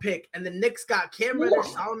first-round pick, and the Knicks got Cam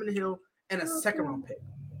Reddish, Solomon Hill, and a second-round pick.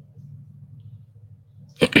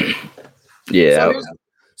 Yeah.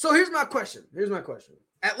 So here's my question.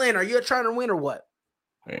 Atlanta, are you trying to win or what?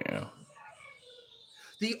 Yeah.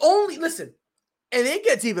 Listen, and it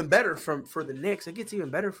gets even better for the Knicks. It gets even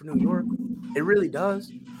better for New York. It really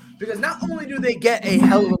does. Because not only do they get a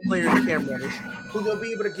hell of a player in Cam Reddish, who they'll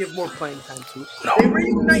be able to give more playing time to, they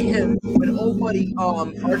reunite him with old buddy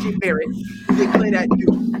RJ Barrett, who they played at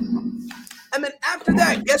Duke. And then after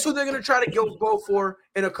that, guess who they're going to try to go for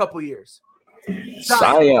in a couple years?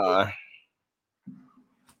 Zion.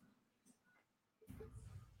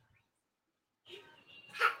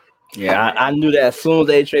 Yeah, I knew that as soon as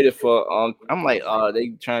they traded for I'm like, they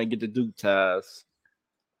trying to get the Duke ties.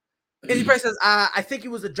 And he probably says, I think it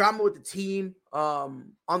was a drama with the team,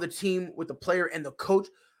 on the team with the player and the coach.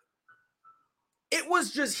 It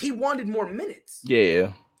was just he wanted more minutes.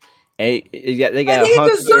 Yeah. And they got he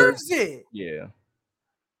Hunter. Deserves it. Yeah.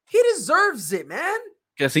 He deserves it, man.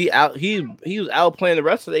 Because he was out playing the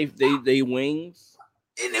rest of they wings.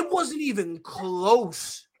 And it wasn't even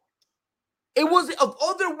close. It was of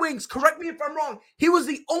other wings, correct me if I'm wrong, he was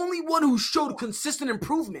the only one who showed consistent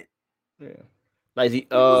improvement. Yeah. Like he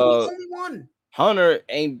was the only one. Hunter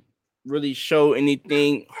ain't really show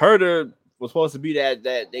anything. Herter was supposed to be that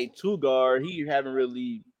they two guard. He haven't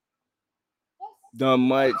really done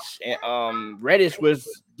much. And Reddish was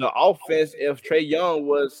the offense if Trae Young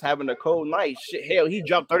was having a cold night. Shit, hell, he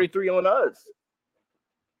dropped 33 on us.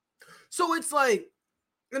 So it's like,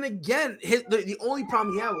 and again, the only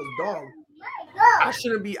problem he had was dog. I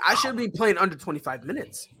shouldn't be playing under 25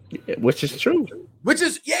 minutes. Yeah, which is true.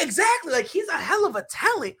 Yeah, exactly. Like, he's a hell of a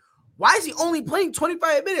talent. Why is he only playing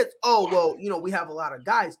 25 minutes? Oh, well, we have a lot of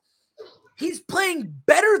guys. He's playing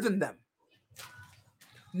better than them.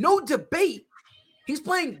 No debate. He's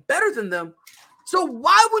playing better than them. So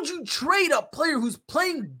why would you trade a player who's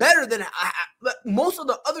playing better than most of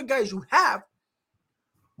the other guys you have?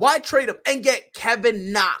 Why trade him and get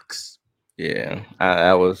Kevin Knox? Yeah,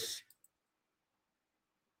 that was...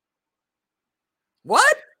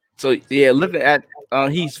 What? So, yeah, looking at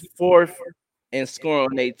he's fourth in scoring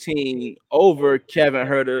on 18 over Kevin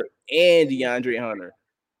Herter and DeAndre Hunter.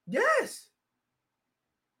 Yes.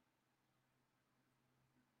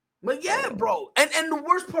 But yeah, bro. And the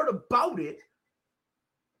worst part about it,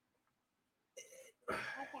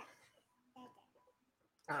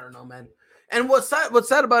 I don't know, man. And what's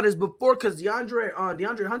sad about it is before, because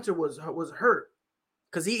DeAndre Hunter was hurt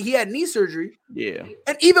because he had knee surgery. Yeah.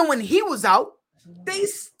 And even when he was out, they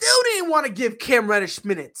still didn't want to give Cam Reddish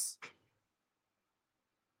minutes.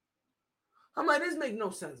 I'm like, this makes no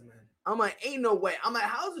sense, man. I'm like, ain't no way. I'm like,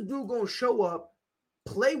 how's the dude gonna show up,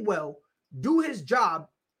 play well, do his job,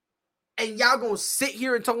 and y'all gonna sit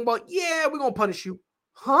here and talk about, yeah, we're gonna punish you?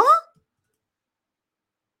 Huh?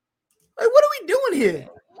 Like, what are we doing here?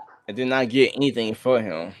 I did not get anything for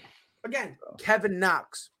him. Again, Kevin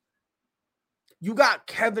Knox. You got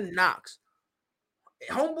Kevin Knox.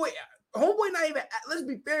 Homeboy not even, let's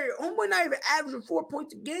be fair, homeboy not even averaging 4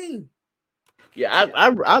 points a game. Yeah,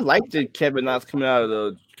 I like the Kevin Knox coming out of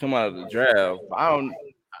the draft.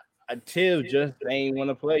 Until just ain't want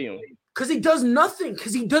to play him. Because he does nothing.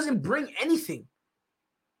 Because he doesn't bring anything.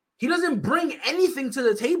 He doesn't bring anything to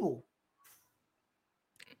the table.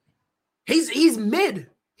 He's mid.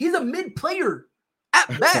 He's a mid player at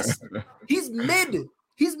best. He's mid.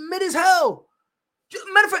 He's mid as hell.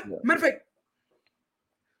 Matter of fact,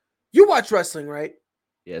 you watch wrestling, right?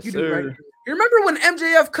 Yes, you sir. Do, right? You remember when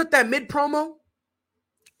MJF cut that mid promo?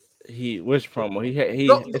 Which promo?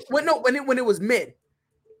 When it was mid.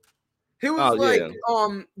 He was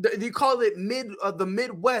they call it mid the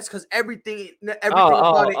Midwest because everything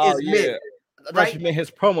about it is mid. I thought you meant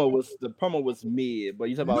his promo was mid, but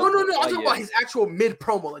you talking about no. I'm talking about his actual mid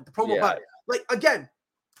promo, like the promo about it. Like again,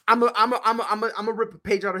 I'm a rip a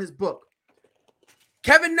page out of his book.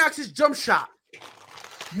 Kevin Knox's jump shot,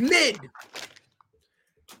 mid.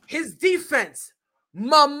 His defense,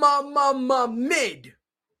 mid.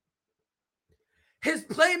 His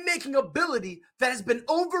playmaking ability that has been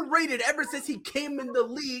overrated ever since he came in the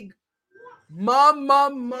league,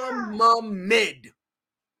 mid.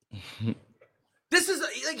 This is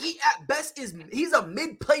he at best he's a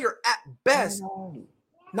mid player at best.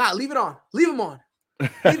 Nah, leave it on. Leave him on.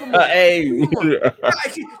 Hey,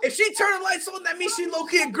 if she turn the lights on, that means she low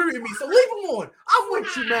key agree with me. So leave him on. I'm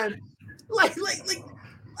with you, man. Like,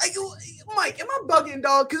 Mike, am I bugging,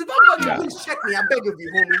 dog? Because if I'm bugging, please check me. I beg of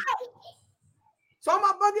you, homie. So am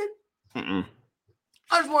I bugging? Mm-mm.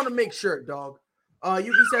 I just want to make sure, dog.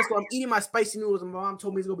 Yuki says, so I'm eating my spicy noodles, and my mom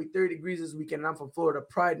told me it's gonna be 30 degrees this weekend, and I'm from Florida.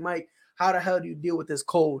 Pride Mike, how the hell do you deal with this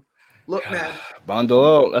cold? Look, man. Bundle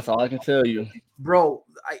up. That's all I can tell you. Bro,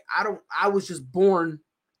 I was just born.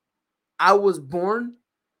 I was born.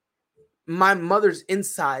 My mother's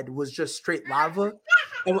inside was just straight lava.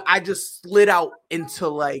 And I just slid out into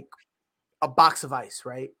like a box of ice,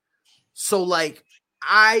 right? So like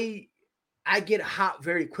I get hot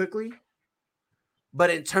very quickly. But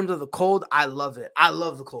in terms of the cold, I love it. I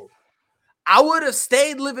love the cold. I would have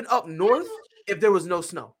stayed living up north if there was no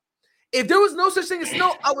snow. If there was no such thing as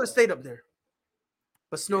snow, I would have stayed up there.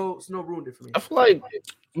 But snow ruined it for me. I feel like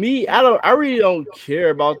I really don't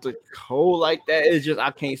care about the cold like that. It's just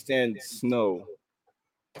I can't stand snow.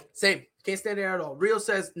 Same. Can't stand there at all. Rio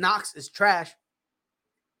says Knox is trash.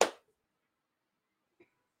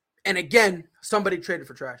 And again, somebody traded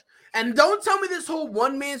for trash. And don't tell me this whole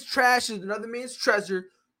one man's trash is another man's treasure.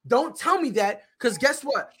 Don't tell me that, because guess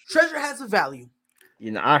what? Treasure has a value.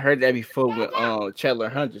 You know, I heard that before when Chandler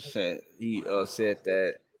Henderson he said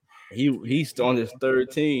that he's still on his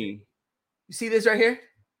third team. You see this right here?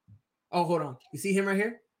 Oh, hold on. You see him right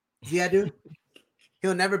here? See that dude?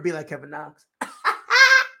 He'll never be like Kevin Knox.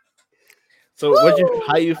 So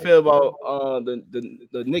how you feel about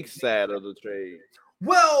the Knicks side of the trade?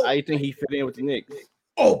 Well, how you think he fit in with the Knicks?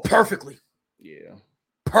 Oh, perfectly. Yeah.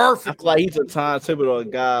 Perfect. I feel like he's a Tom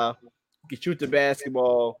Thibodeau guy. He can shoot the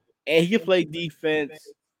basketball and he can play defense.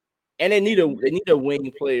 And they need a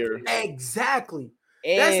wing player. Exactly.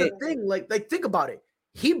 And that's the thing. Like think about it.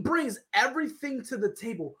 He brings everything to the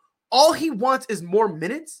table. All he wants is more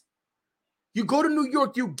minutes. You go to New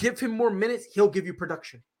York, you give him more minutes, he'll give you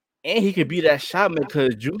production. And he could be that shot man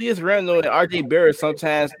because Julius Randle and RJ Barrett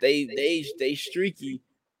sometimes they streaky.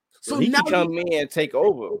 So he can come in and take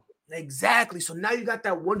over. Exactly. So now you got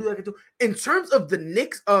that one dude that can do. In terms of the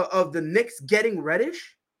Knicks getting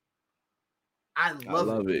Reddish, I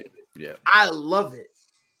love it. Yeah. I love it.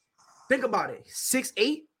 Think about it.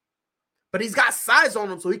 6'8", but he's got size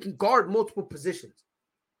on him so he can guard multiple positions.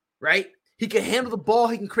 Right? He can handle the ball,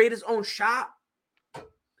 he can create his own shot.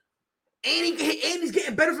 And he's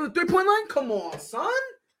getting better from the 3-point line. Come on, son.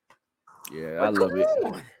 Yeah, I love it.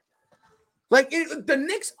 Like the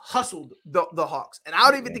Knicks hustled the Hawks, and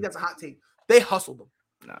I don't even think that's a hot take. They hustled them.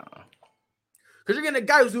 Nah, because you're getting a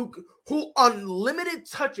guy who on limited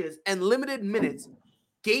touches and limited minutes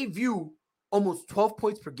gave you almost 12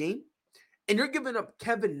 points per game, and you're giving up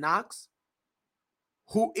Kevin Knox,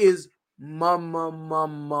 who is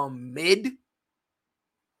mid.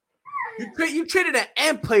 You traded an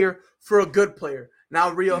ant player for a good player.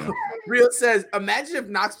 Now Rio says, imagine if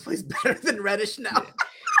Knox plays better than Reddish now.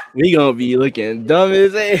 We gonna be looking dumb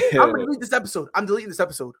as hell. I'm gonna delete this episode. I'm deleting this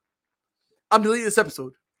episode.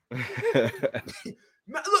 Look,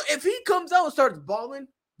 if he comes out and starts balling,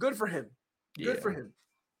 good for him. Good for him.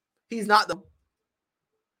 He's not though.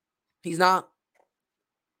 He's not.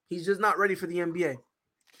 He's just not ready for the NBA.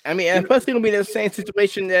 I mean, and plus he's gonna be in the same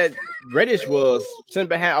situation that Reddish was, sitting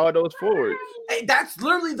behind all those forwards. Hey, that's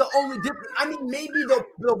literally the only difference. I mean, maybe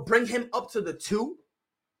they'll bring him up to the 2,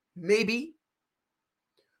 maybe.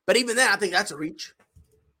 But even then, I think that's a reach.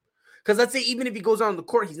 Because let's say even if he goes on the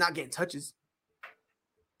court, he's not getting touches.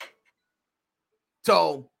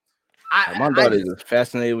 So, my daughter is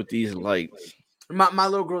fascinated with these lights. My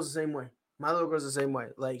little girl's the same way.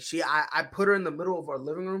 Like I put her in the middle of our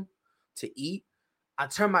living room to eat. I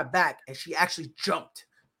turned my back and she actually jumped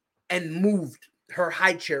and moved her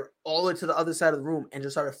high chair all the way to the other side of the room and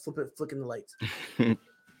just started flicking the lights.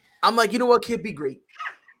 I'm like, you know what, kid, be great.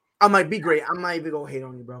 I'm like, be great. I'm not even gonna hate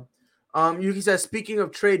on you, bro. Yuki says, speaking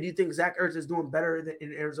of trade, do you think Zach Ertz is doing better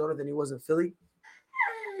in Arizona than he was in Philly?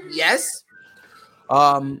 Yes.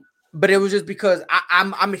 But it was just because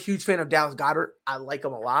I'm a huge fan of Dallas Goedert. I like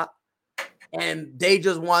him a lot. And they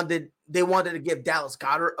just wanted to give Dallas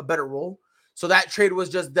Goedert a better role. So that trade was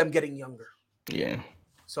just them getting younger. Yeah.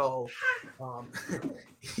 So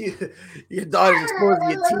your daughter's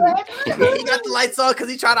exposing your team. He got the lights on because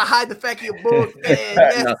he trying to hide the fact you're a Bulls fan.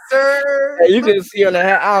 Yes, no. Sir. Hey, you can see on the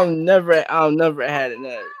hat. I'll never had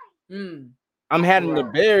it. I'm having the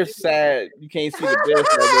Bears side. You can't see the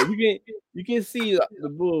Bears side, but you can see the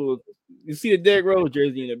Bulls. You see the Derrick Rose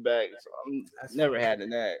jersey in the back. So I'm never had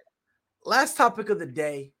that. Last topic of the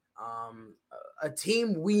day. A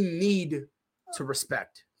team we need to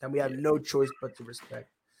respect, and we have no choice but to respect.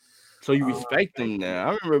 So you respect them now.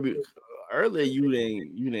 I remember earlier you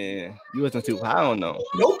wasn't too high on them.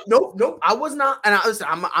 Nope. I was not, and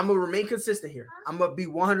I'm gonna remain consistent here. I'm gonna be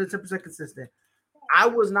 110% consistent. I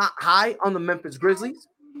was not high on the Memphis Grizzlies.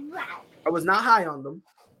 I was not high on them.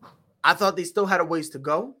 I thought they still had a ways to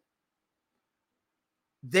go.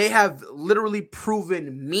 They have literally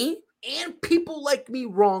proven me and people like me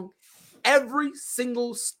wrong every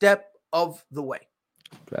single step of the way.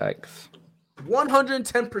 Facts.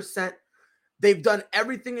 110%. They've done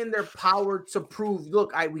everything in their power to prove,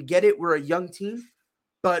 look, we get it. We're a young team,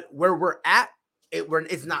 but where we're at,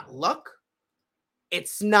 it's not luck.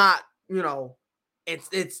 It's not,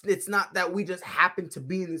 it's not that we just happen to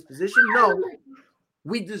be in this position. No,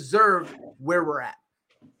 we deserve where we're at.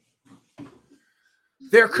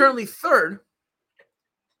 They're currently third.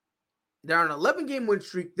 They're on an 11-game win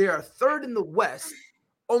streak. They are third in the West,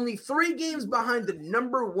 only 3 games behind the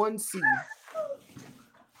number 1 seed.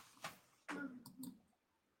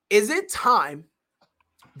 Is it time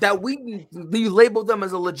that we label them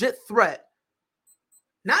as a legit threat,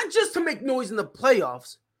 not just to make noise in the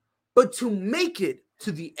playoffs, but to make it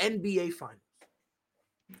to the NBA Finals?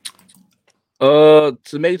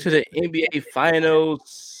 To make it to the NBA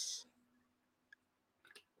Finals,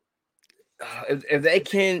 if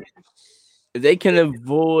they can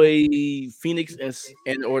avoid Phoenix or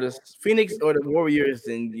the Warriors,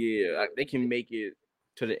 then yeah, they can make it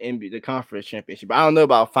to the NBA, the conference championship. But I don't know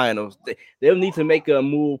about finals. They'll need to make a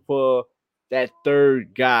move for that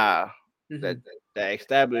third guy, that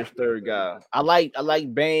established third guy. I like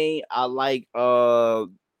Bane. I like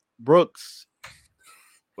Brooks,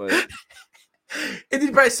 but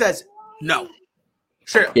Anthony Bryce says no.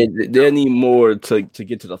 Sure. Yeah, they'll need more to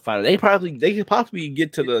get to the final. They could possibly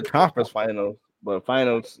get to the conference finals, but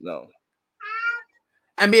finals, no.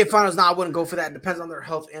 NBA Finals, I wouldn't go for that. It depends on their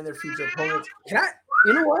health and their future opponents.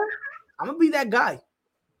 You know what? I'm going to be that guy.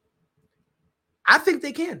 I think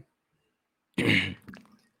they can.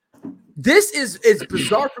 This is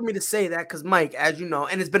bizarre for me to say that because, Mike, as you know,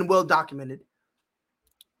 and it's been well documented,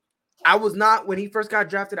 when he first got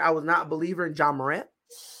drafted, I was not a believer in John Morant.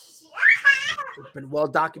 It's been well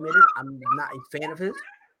documented. I'm not a fan of his.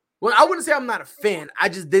 Well, I wouldn't say I'm not a fan. I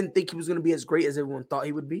just didn't think he was going to be as great as everyone thought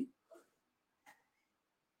he would be.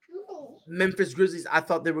 Memphis Grizzlies, I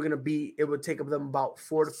thought they were going to be, it would take them about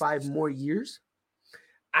 4 to 5 more years.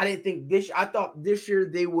 I thought this year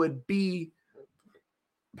they would be,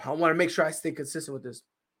 I want to make sure I stay consistent with this.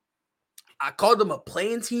 I called them a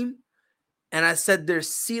playing team, and I said their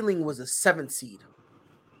ceiling was a 7th seed.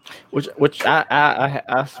 Which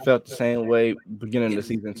I felt the same way beginning of the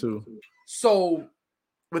season too. So,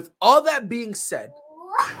 with all that being said,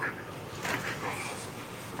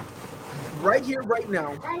 right here, right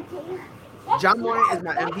now, John Morant is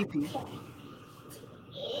my MVP.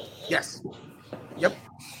 Yes. Yep.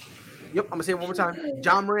 I'm gonna say it one more time.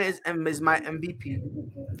 John Morant is my MVP.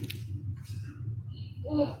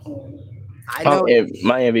 I know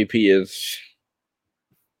my MVP is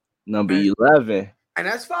number 11. And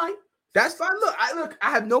that's fine. That's fine. Look,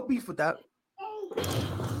 I have no beef with that.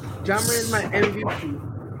 John Morant is my MVP.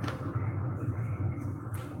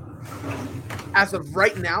 As of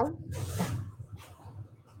right now,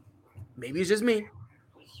 maybe it's just me.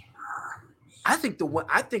 I think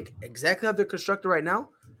exactly how they're constructed right now,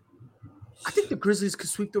 I think the Grizzlies could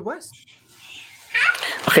sweep the West.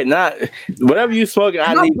 Okay, now whatever you spoke,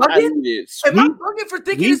 I need it. Am I bugging for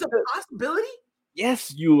thinking it's a possibility?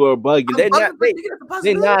 Yes, you are bugging. They're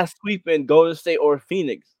not sweeping Golden State or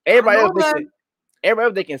Phoenix. Everybody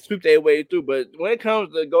else they can sweep their way through, but when it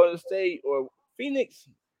comes to Golden State or Phoenix,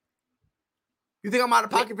 you think I'm out of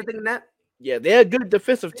pocket for thinking that? Yeah, they're a good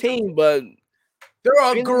defensive team, but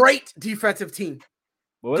they're a great defensive team.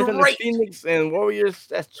 But when it comes to Phoenix and Warriors,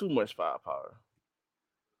 that's too much firepower.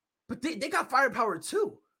 But they got firepower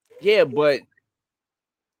too. Yeah, but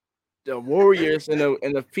the Warriors and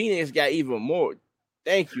the Phoenix got even more.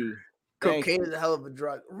 Thank you. Cocaine is a hell of a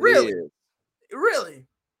drug. Really? Really?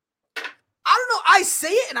 I don't know. I say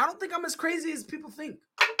it, and I don't think I'm as crazy as people think.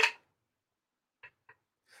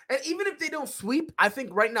 And even if they don't sweep, I think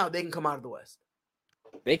right now they can come out of the West.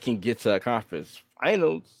 They can get to a conference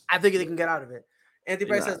finals. I think they can get out of it. Anthony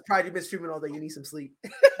Bryce says, "Pride, you've been streaming all day. You need some sleep."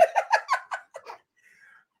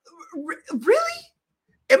 Really?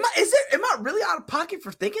 Am I really out of pocket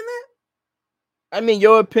for thinking that? I mean,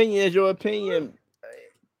 your opinion is your opinion.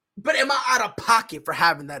 But am I out of pocket for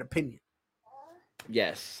having that opinion?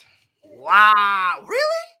 Yes. Wow.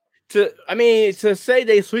 Really? To say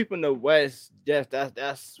they sweep in the West, yes,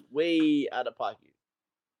 that's way out of pocket.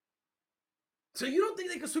 So you don't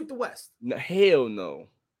think they can sweep the West? No, hell no.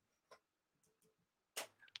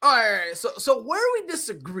 All right. So where are we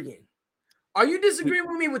disagreeing? Are you disagreeing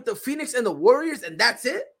with me with the Phoenix and the Warriors, and that's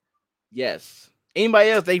it? Yes. Anybody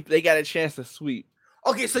else, they got a chance to sweep.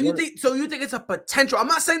 Okay, so you think it's a potential? I'm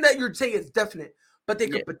not saying that you're saying it's definite, but they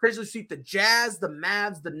could potentially sweep the Jazz, the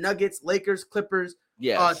Mavs, the Nuggets, Lakers, Clippers,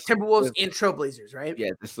 Yes. Timberwolves and Trailblazers, right? Yeah,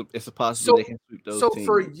 it's a possibility they can sweep those teams.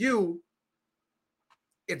 For you,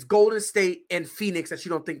 it's Golden State and Phoenix that you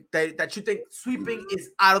don't think that you think sweeping is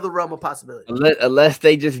out of the realm of possibility. Unless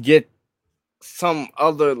they just get some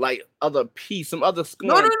other piece, some other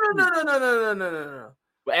scoring. No.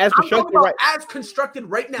 But as constructed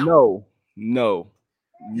right now. No.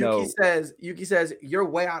 Yuki says you're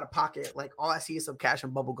way out of pocket. Like all I see is some cash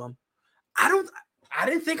and bubble gum. I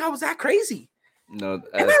didn't think I was that crazy. No. Am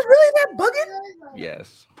I really that bugging?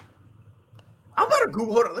 Yes. I'm about to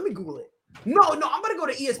Google. Hold on, let me Google it. No, I'm gonna go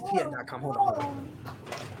to ESPN.com. Hold on.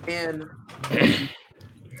 And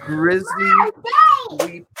Grizzlies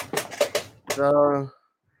sweep the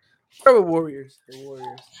Warriors. The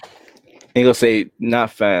Warriors. Ain't gonna say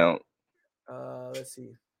not found. Let's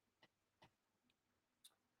see.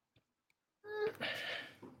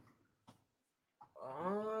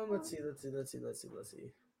 Let's see. It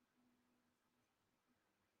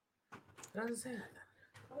doesn't say that.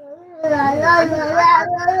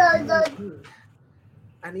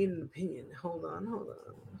 I need an opinion. Hold on.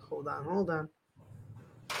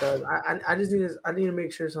 Because I just need to. I need to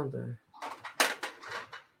make sure something.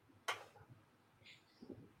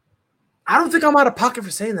 I don't think I'm out of pocket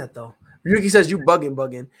for saying that though. Yuki says you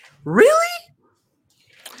bugging. Really?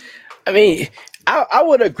 I mean, I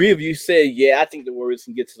would agree if you said, yeah, I think the Warriors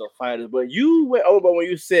can get to the finals, but you went over when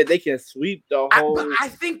you said they can sweep the whole. But I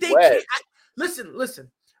think they can. Listen.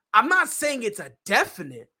 I'm not saying it's a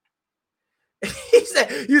definite. He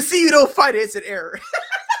said, "You see, you don't fight it. It's an error."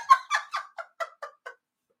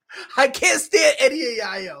 I can't stand Eddie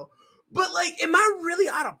Ayo. But like, am I really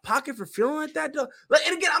out of pocket for feeling like that though? Like,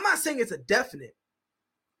 and again, I'm not saying it's a definite.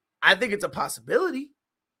 I think it's a possibility.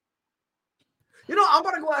 You know, I'm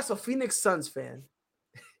about to go ask a Phoenix Suns fan.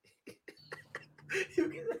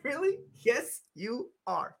 Really? Yes, you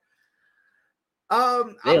are.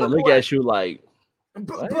 They don't look at you like.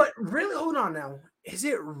 But really, hold on now. Is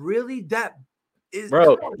it really that?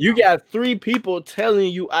 Bro, you got 3 people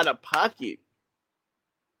telling you out of pocket.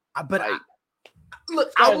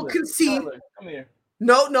 Look, I will concede. Tyler, come here.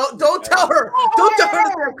 No, don't tell her. Don't tell her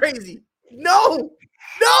that I'm crazy. No.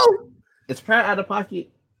 Is Pratt out of pocket?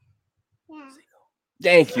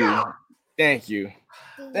 Yeah. Thank you,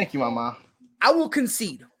 Mama. I will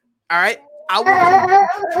concede. All right. I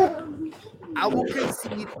will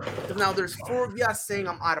concede. Now there's 4 of y'all saying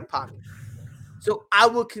I'm out of pocket. So I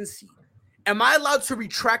will concede. Am I allowed to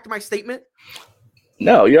retract my statement?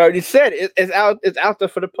 No, you already said it. It's out there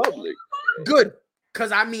for the public. Good.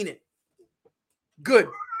 Because I mean it. Good.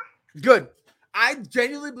 I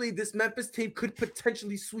genuinely believe this Memphis team could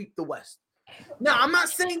potentially sweep the West. Now, I'm not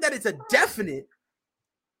saying that it's a definite,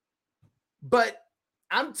 but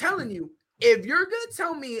I'm telling you, if you're going to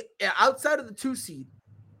tell me outside of the 2 seed,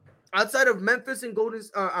 outside of Memphis and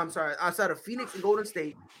outside of Phoenix and Golden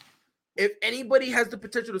State, if anybody has the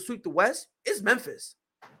potential to sweep the West, it's Memphis.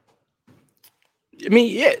 I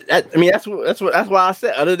mean, yeah. That's why I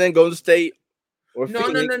said other than Golden State or No.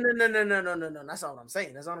 Phoenix. No. That's not what I'm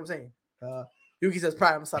saying. Yuki says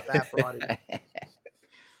probably I'm gonna stop the app for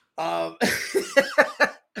audio.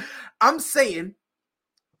 I'm saying,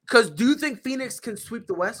 because do you think Phoenix can sweep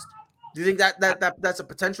the West? Do you think that's a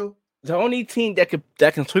potential? The only team that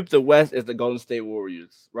can sweep the West is the Golden State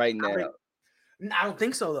Warriors right now. I don't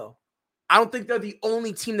think so though. I don't think they're the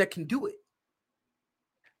only team that can do it.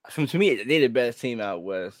 To me, they're the best team out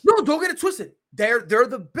west. No, don't get it twisted. They're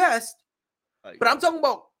the best, but I'm talking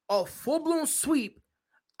about a full-blown sweep.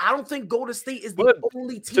 I don't think Golden State is the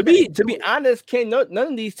only team. To be honest, Ken, none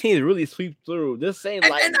of these teams really sweep through. Just saying,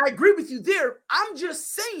 and I agree with you there. I'm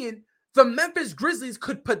just saying the Memphis Grizzlies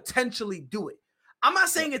could potentially do it. I'm not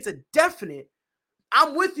saying it's a definite.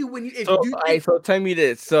 I'm with you when you. So tell me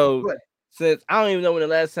this. So since I don't even know when the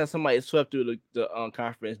last time somebody swept through the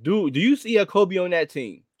conference, do you see a Kobe on that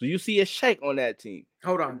team? Do you see a Shaq on that team?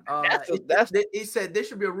 Hold on. He said there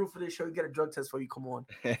should be a rule for this show. You get a drug test before you come on.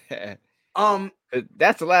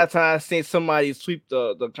 That's the last time I've seen somebody sweep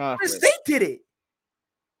the conference. Golden State did it.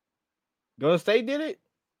 Golden State did it?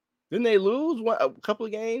 Didn't they lose a couple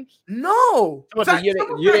of games? No.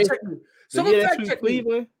 Someone fact check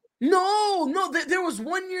Cleveland? No. There was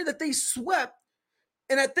one year that they swept,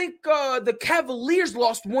 and I think the Cavaliers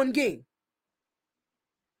lost 1 game.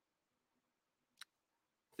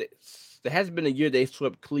 There hasn't been a year they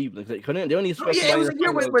swept Cleveland. They only swept. Yeah, it was a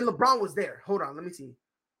year when LeBron was there. Hold on, let me see.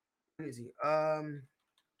 Because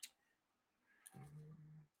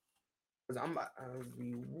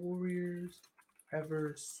the Warriors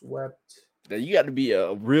ever swept. You got to be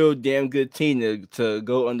a real damn good team to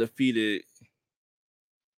go undefeated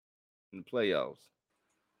in the playoffs.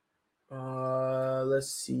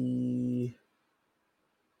 Let's see.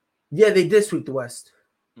 Yeah, they did sweep the West.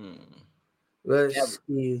 Let's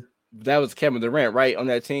see. That was Kevin Durant, right, on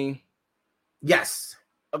that team? Yes.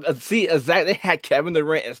 See, exactly. They had Kevin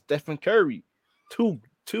Durant and Stephen Curry. Two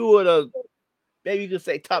of the, maybe you could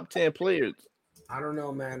say, top 10 players. I don't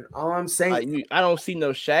know, man. All I'm saying, I don't see no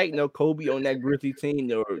Shaq, no Kobe on that Grizzly team,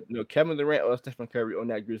 no Kevin Durant or Stephen Curry on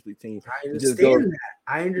that Grizzly team. I understand that.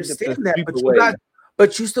 I understand that.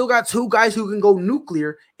 But you still got two guys who can go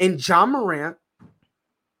nuclear, and John Morant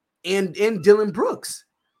and Dylan Brooks.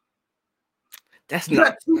 That's you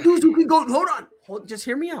got two dudes who can go. Hold on. Just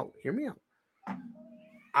hear me out. Hear me out.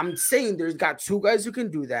 I'm saying there's got two guys who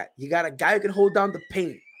can do that. You got a guy who can hold down the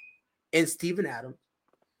paint, and Steven Adams.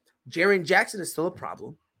 Jaren Jackson is still a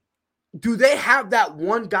problem. Do they have that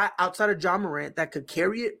one guy outside of John Morant that could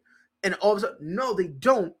carry it? And all of a sudden, no, they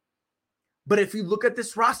don't. But if you look at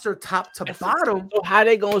this roster, top to bottom, so how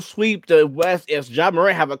they gonna sweep the West if John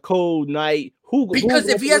Morant have a cold night? Because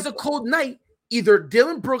if he has a cold night, either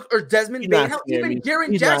Dylan Brooks or Desmond Bain, even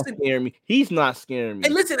Jaren Jackson, he's not scaring me.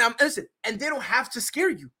 And listen, and they don't have to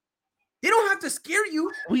scare you. They don't have to scare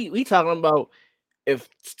you. We talking about if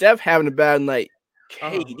Steph having a bad night.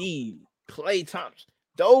 KD, Klay Thompson,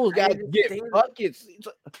 those guys get buckets.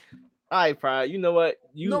 All right, Pride. You know what?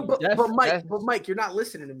 But Mike, you're not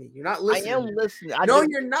listening to me. You're not listening. I am listening.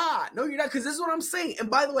 You're not. No, you're not. Because this is what I'm saying. And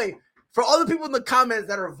by the way, for all the people in the comments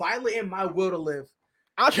that are violating my will to live,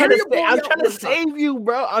 I'm trying to save you,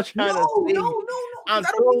 bro. I'm trying to save you. No. I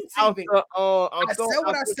don't mean saving. I said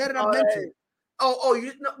what I said, and I meant it.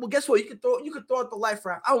 Well, guess what? You could throw out the life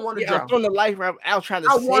raft. I don't want to drown. I'm throwing the life raft. I was trying to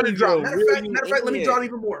I want to drown. Matter of fact, let me drown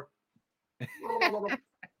even more.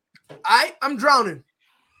 I'm drowning.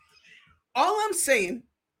 All I'm saying,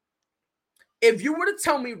 if you were to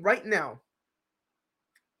tell me right now,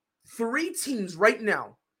 3 teams right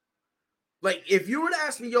now, like if you were to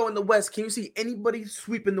ask me, in the West, can you see anybody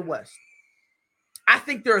sweeping the West? I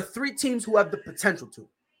think there are 3 teams who have the potential to.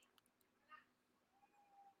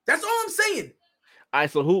 That's all I'm saying. All right,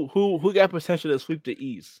 so who got potential to sweep the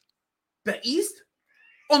East? The East?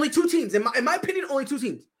 Only 2 teams. In my opinion, only 2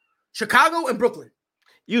 teams. Chicago and Brooklyn.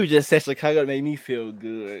 You just said Chicago made me feel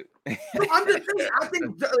good. No, I'm just saying, I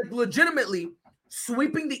think legitimately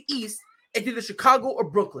sweeping the East is either Chicago or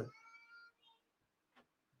Brooklyn.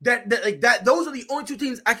 That those are the only 2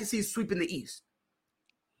 teams I can see sweeping the East.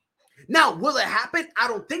 Now, will it happen? I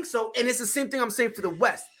don't think so. And it's the same thing I'm saying for the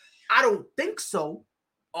West. I don't think so.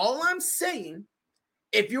 All I'm saying,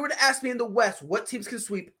 if you were to ask me in the West what teams can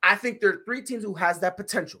sweep, I think there are 3 teams who has that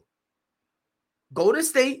potential. Golden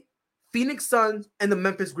State, Phoenix Suns, and the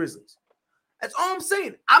Memphis Grizzlies. That's all I'm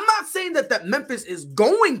saying. I'm not saying that Memphis is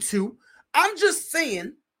going to. I'm just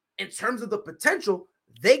saying, in terms of the potential,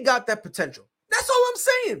 they got that potential. That's all I'm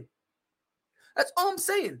saying. That's all I'm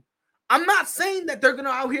saying. I'm not saying that they're going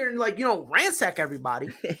to out here and ransack everybody.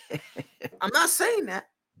 I'm not saying that.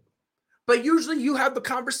 But usually you have the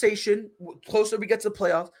conversation closer we get to the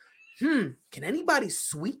playoffs. Can anybody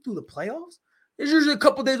sweep through the playoffs? There's usually a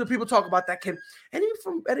couple days where people talk about that. Can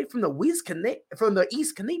anybody from the West from the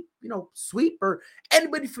East can they sweep, or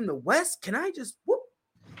anybody from the West? Can I just whoop?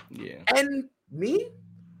 Yeah. And me,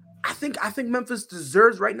 I think Memphis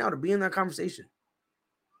deserves right now to be in that conversation.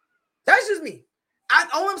 That's just me.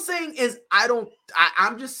 All I'm saying is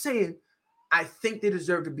I'm just saying I think they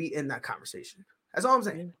deserve to be in that conversation. That's all I'm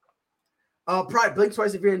saying. Pride, blink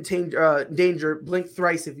twice if you're in danger. Blink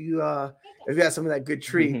thrice if you have some of that good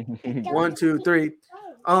tree. 1, 2, 3.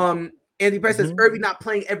 Andy Price says Irving not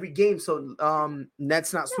playing every game, so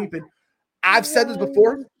Nets not sweeping. I've said this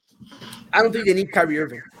before. I don't think they need Kyrie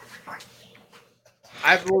Irving.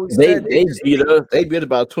 I've always said they beat us. They beat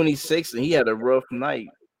about 26, and he had a rough night.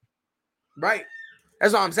 Right.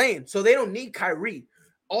 That's what I'm saying. So they don't need Kyrie.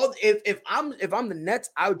 If I'm the Nets,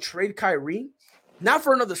 I would trade Kyrie. Not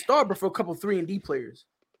for another star, but for a couple 3-and-D players.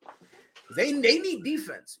 They need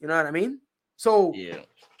defense. You know what I mean? So,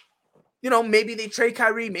 maybe they trade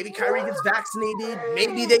Kyrie. Maybe Kyrie gets vaccinated.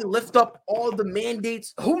 Maybe they lift up all the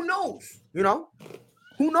mandates. Who knows?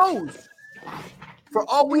 Who knows? For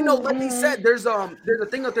all we know, like they said, there's a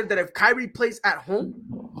thing out there that if Kyrie plays at home,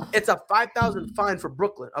 it's a $5,000 fine for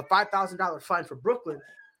Brooklyn. A $5,000 fine for Brooklyn.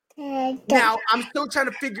 Now, I'm still trying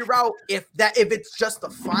to figure out if it's just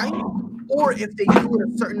a fine, or if they do it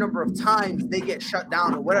a certain number of times, they get shut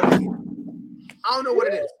down or whatever. I don't know what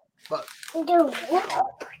it is, but we'll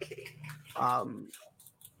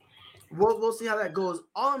see how that goes.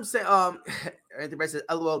 All I'm saying, Anthony says,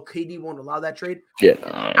 "LOL, KD won't allow that trade." Yeah,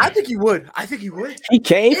 I think he would. He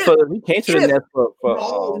came to the Nets for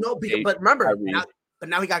but remember,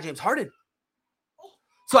 now he got James Harden.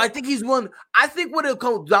 So I think he's one. I think what it'll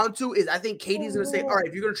come down to is I think KD's going to say, all right,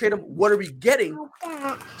 if you're going to trade him, what are we getting?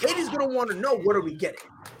 KD's going to want to know, what are we getting?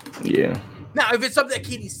 Yeah. Now, if it's something that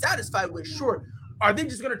KD's satisfied with, sure. Are they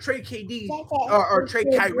just going to trade KD or trade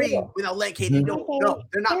Kyrie without letting KD know? No,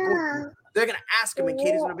 they're not going to. They're going to ask him, and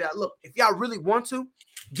KD's going to be like, look, if y'all really want to,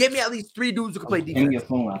 give me at least 3 dudes who can play defense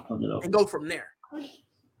and go from there.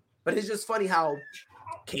 But it's just funny how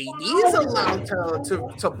KD is allowed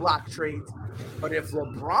to block trades, but if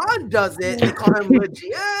LeBron does it, they call him the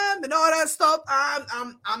GM and all that stuff.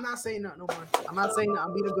 I'm not saying that no more. I'm not saying that.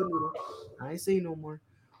 I'm being a good noodle. I ain't saying no more.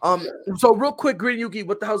 So real quick, Green Yuki,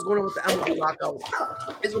 what the hell's going on with the MLB lockout?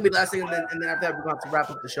 It's gonna be the last thing, and then after that, we're going to wrap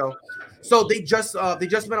up the show. So they just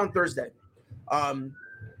met on Thursday.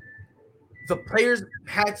 The players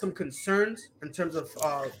had some concerns in terms of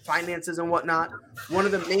finances and whatnot. One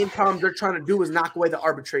of the main problems they're trying to do is knock away the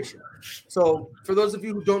arbitration. So for those of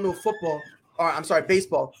you who don't know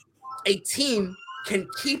baseball, a team can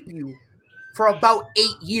keep you for about 8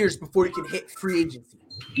 years before you can hit free agency.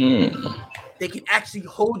 They can actually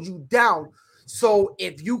hold you down. So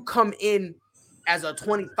if you come in as a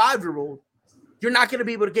 25-year-old, you're not going to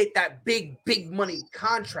be able to get that big money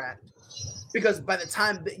contract. Because by the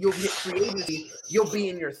time that you'll hit free agency, you'll be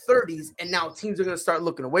in your 30s, and now teams are going to start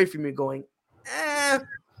looking away from you going,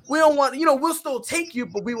 we don't want, we'll still take you,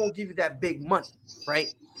 but we won't give you that big money,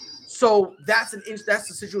 right? So that's the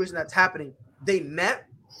situation that's happening. They met.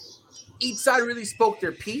 Each side really spoke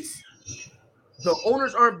their piece. The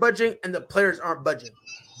owners aren't budging, and the players aren't budging.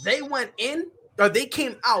 They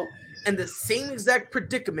came out in the same exact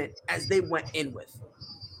predicament as they went in with.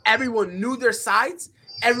 Everyone knew their sides.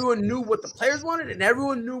 Everyone knew what the players wanted, and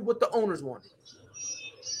everyone knew what the owners wanted.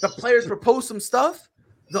 The players proposed some stuff.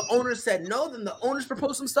 The owners said no. Then the owners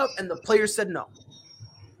proposed some stuff, and the players said no.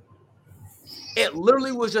 It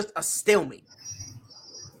literally was just a stalemate.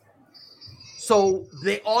 So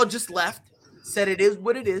they all just left, said it is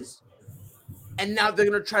what it is, and now they're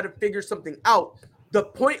going to try to figure something out. The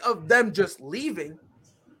point of them just leaving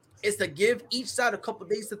is to give each side a couple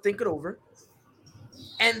days to think it over,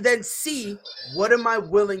 and then see, what am I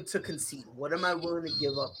willing to concede? What am I willing to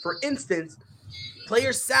give up? For instance,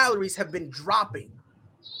 player salaries have been dropping.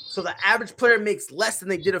 So the average player makes less than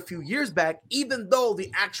they did a few years back, even though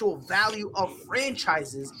the actual value of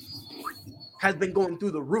franchises has been going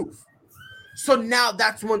through the roof. So now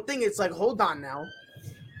that's one thing. It's like, hold on now.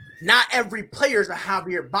 Not every player is a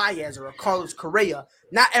Javier Baez or a Carlos Correa.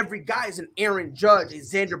 Not every guy is an Aaron Judge, a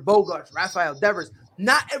Xander Bogaerts, Rafael Devers.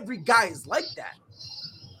 Not every guy is like that.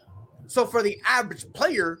 So for the average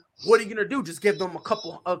player, what are you gonna do? Just give them a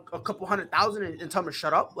couple $100,000 and tell them to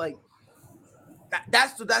shut up? Like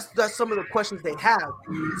that's some of the questions they have.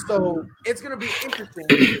 So it's gonna be interesting.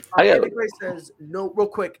 Anthony Price says no. Real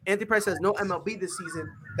quick, Anthony Price says no MLB this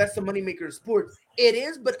season. That's the moneymaker of sports. It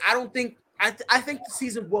is, but I don't think. I think the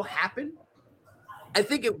season will happen. I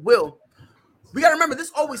think it will. We gotta remember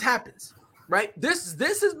this always happens, right? This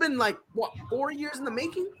has been like 4 years in the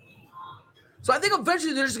making. So I think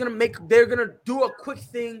eventually they're gonna do a quick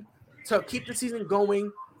thing to keep the season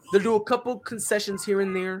going. They'll do a couple concessions here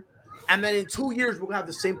and there, and then in 2 years we'll have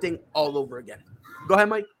the same thing all over again. Go ahead,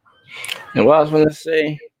 Mike. And what I was gonna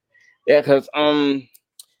say, yeah, because I've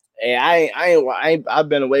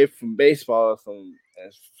been away from baseball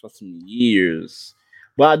for some years,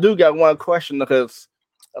 but I do got one question because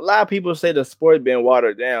a lot of people say the sport been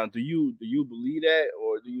watered down. Do you believe that,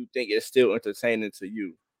 or do you think it's still entertaining to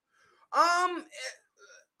you?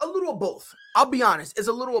 A little of both. I'll be honest. It's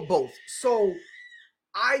a little of both. So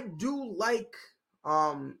I do like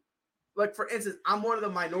for instance, I'm one of the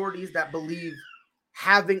minorities that believe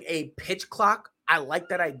having a pitch clock. I like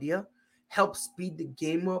that idea. Helps speed the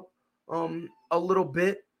game up a little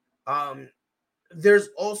bit. There's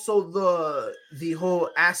also the whole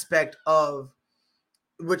aspect of,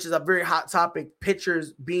 which is a very hot topic,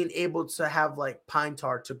 pitchers being able to have like pine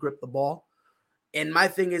tar to grip the ball. And my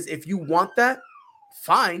thing is, if you want that,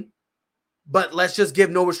 fine, but let's just give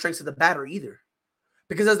no restraints to the batter either.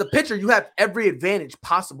 Because as the pitcher, you have every advantage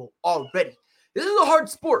possible already. This is a hard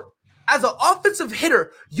sport. As an offensive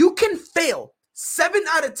hitter, you can fail 7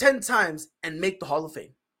 out of 10 times and make the Hall of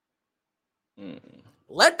Fame.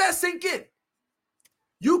 Let that sink in.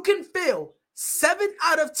 You can fail 7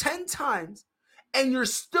 out of 10 times and you're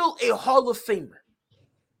still a Hall of Famer.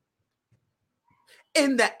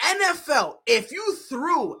 In the NFL, if you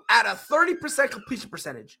threw at a 30% completion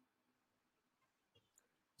percentage,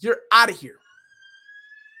 you're out of here.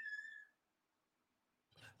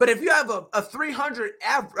 But if you have a 300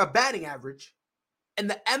 batting average in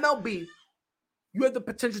the MLB, you have the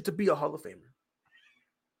potential to be a Hall of Famer.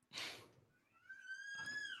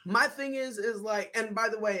 My thing is like, and by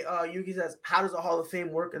the way, Yuki says, how does a Hall of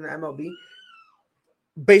Fame work in the MLB?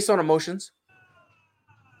 Based on emotions,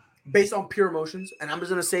 based on pure emotions. And I'm just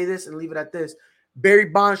gonna say this and leave it at this. Barry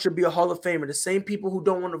Bonds should be a Hall of Famer. The same people who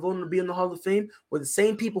don't want to vote him to be in the Hall of Fame were the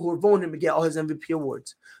same people who were voting him to get all his MVP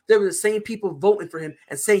awards. They were the same people voting for him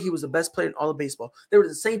and saying he was the best player in all of baseball. They were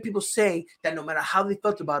the same people saying that no matter how they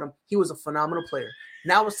felt about him, he was a phenomenal player.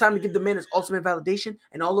 Now it's time to give the man his ultimate validation,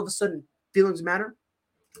 and all of a sudden, feelings matter.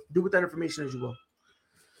 Do with that information as you will.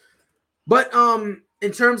 But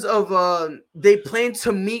in terms of they plan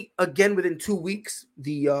to meet again within 2 weeks,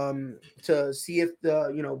 to see if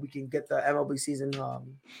we can get the MLB season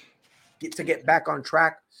get back on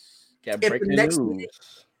track. Got If breaking the next news.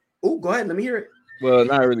 Oh, go ahead, let me hear it. Well,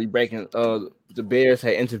 not really breaking. The Bears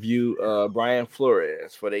had interviewed Brian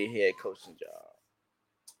Flores for their head coaching job.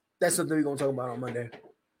 That's something we're gonna talk about on Monday.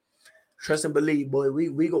 Trust and believe, boy.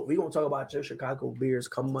 We gonna talk about your Chicago Bears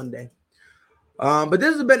come Monday. But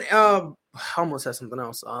this has been I almost said something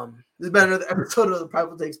else. This has been another episode of the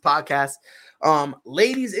Prideful Takes podcast.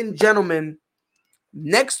 Ladies and gentlemen,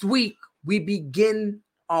 next week we begin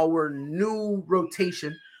our new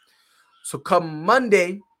rotation. So come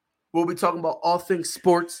Monday, we'll be talking about all things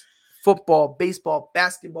sports, football, baseball,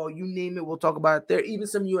 basketball, you name it. We'll talk about it there, even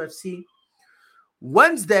some UFC.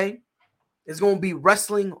 Wednesday is going to be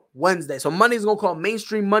Wrestling Wednesday. So Monday's going to call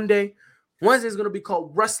Mainstream Monday. Wednesday is going to be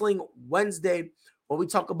called Wrestling Wednesday, where we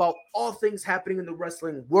talk about all things happening in the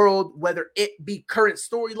wrestling world, whether it be current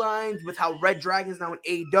storylines with how Red Dragon is now in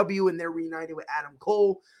AEW and they're reunited with Adam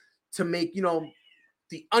Cole to make,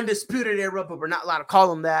 the Undisputed Era, but we're not allowed to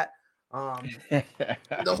call him that.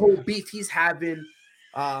 The whole beef he's having,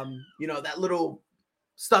 that little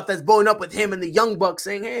stuff that's blowing up with him and the Young Bucks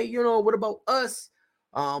saying, hey, what about us?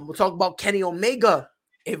 We'll talk about Kenny Omega.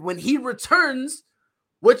 When he returns,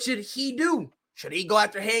 what should he do? Should he go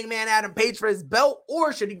after Hangman Adam Page for his belt,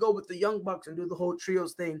 or should he go with the Young Bucks and do the whole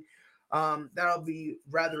trios thing? That'll be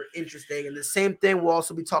rather interesting. And the same thing, we'll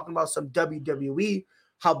also be talking about some WWE,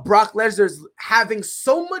 how Brock Lesnar is having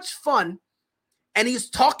so much fun, and he's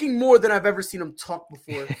talking more than I've ever seen him talk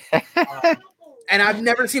before. And I've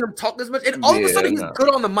never seen him talk this much. And all of a sudden, he's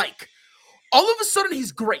good on the mic. All of a sudden,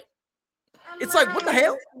 he's great. It's like, what the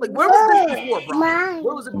hell? Like, where was this before, Brock?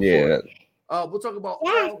 Where was it before? Yeah. We'll talk about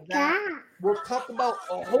all that. We'll talk about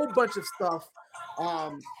a whole bunch of stuff.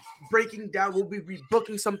 Breaking down. We'll be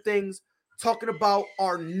rebooking some things. Talking about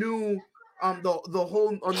our new, the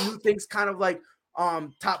whole new things, kind of like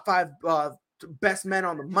top 5 best men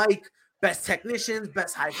on the mic, best technicians,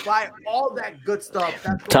 best high fly, all that good stuff.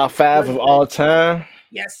 Top 5 of all time.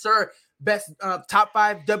 Yes, sir. Best top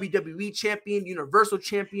 5 WWE champion, Universal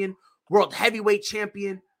champion, World Heavyweight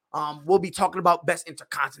champion. We'll be talking about best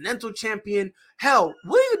Intercontinental champion. Hell,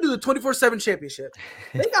 we'll even do the 24/7 championship.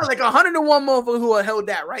 They got like 101 motherfuckers who held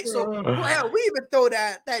that, right? So hell, we even throw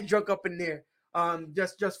that junk up in there.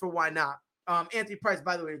 Just for why not? Anthony Price,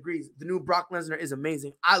 by the way, agrees. The new Brock Lesnar is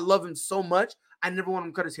amazing. I love him so much. I never want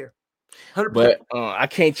him to cut his hair. 100%. But I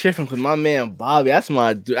can't cheer him because my man Bobby, that's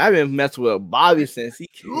my dude. I've been messing with Bobby since he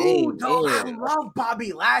came. Dog, I love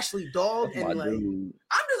Bobby Lashley, dog. That's and like,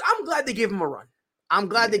 I'm glad they gave him a run. I'm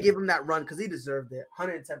glad they gave him that run because he deserved it.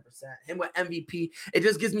 110%. Him with MVP. It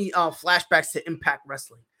just gives me flashbacks to Impact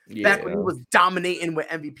Wrestling. Back when he was dominating with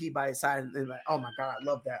MVP by his side. And like, oh my God, I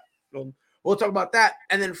love that. We'll talk about that.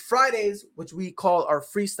 And then Fridays, which we call our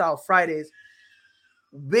Freestyle Fridays,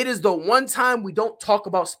 it is the one time we don't talk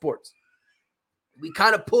about sports. We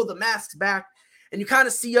kind of pull the masks back and you kind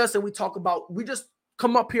of see us and we just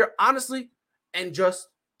come up here honestly and just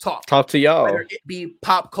talk. Talk to y'all. Whether it be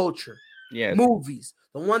pop culture, movies.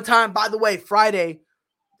 The one time, by the way, Friday,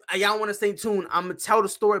 y'all want to stay tuned. I'm going to tell the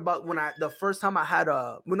story about the first time I had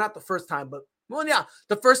not the first time, but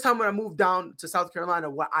the first time when I moved down to South Carolina,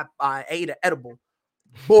 where I ate an edible.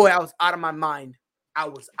 Boy, I was out of my mind. I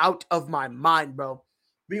was out of my mind, bro.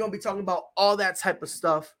 We're going to be talking about all that type of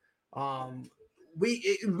stuff. We're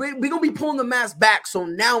going to be pulling the mask back. So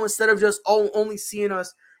now instead of just only seeing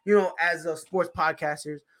us, as sports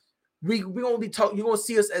podcasters, we're going to be talking, you're going to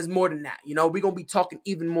see us as more than that. We're going to be talking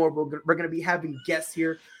even more. We're going to be having guests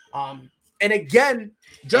here. And again,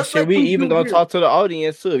 just like we even gonna talk to the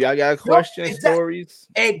audience too. If y'all got questions, stories.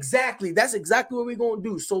 Exactly. That's exactly what we're gonna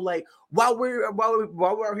do. So like while we're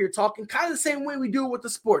out here talking, kind of the same way we do with the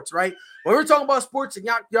sports, right? When we're talking about sports and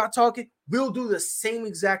y'all talking, we'll do the same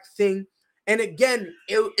exact thing. And again,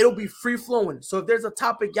 it'll be free flowing. So if there's a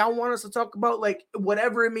topic y'all want us to talk about, like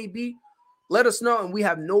whatever it may be, let us know, and we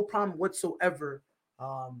have no problem whatsoever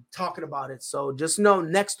talking about it. So just know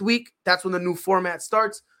next week, that's when the new format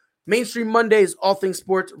starts. Mainstream Mondays, all things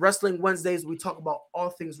sports. Wrestling Wednesdays, we talk about all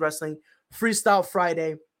things wrestling. Freestyle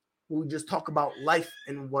Friday, we just talk about life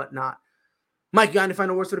and whatnot. Mike, you got any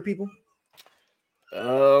final words for the people?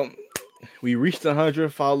 We reached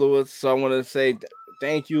 100 followers, so I want to say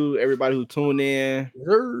thank you, everybody who tuned in.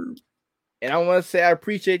 And I want to say I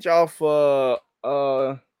appreciate y'all for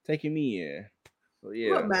taking me in. So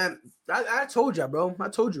yeah, look, man, I told you, bro. I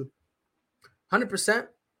told you, 100%.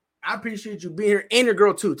 I appreciate you being here, and your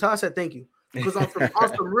girl too. Tell us that thank you, because on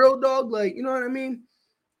some real dog, like, you know what I mean.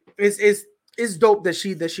 It's dope that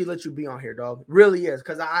she let you be on here, dog. Really is,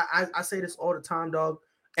 because I say this all the time, dog.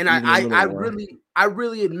 And I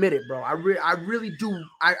really admit it, bro. I really do.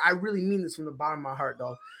 I really mean this from the bottom of my heart,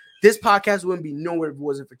 dog. This podcast wouldn't be nowhere if it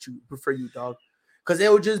wasn't for you, dog. Because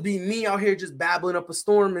it would just be me out here just babbling up a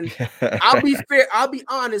storm. And I'll be fair. I'll be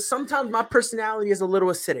honest. Sometimes my personality is a little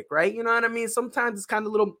acidic, right? You know what I mean? Sometimes it's kind of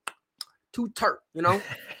a little too tart, you know?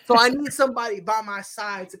 So I need somebody by my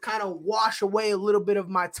side to kind of wash away a little bit of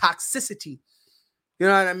my toxicity. You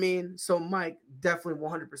know what I mean? So, Mike, definitely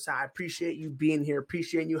 100%. I appreciate you being here.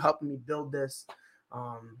 Appreciate you helping me build this.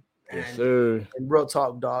 Yes, sir. And real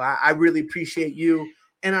talk, dog. I really appreciate you.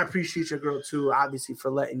 And I appreciate your girl, too, obviously,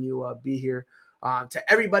 for letting you be here.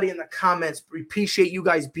 To everybody in the comments, we appreciate you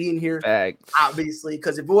guys being here. Thanks. Obviously,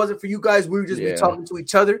 because if it wasn't for you guys, we would just be talking to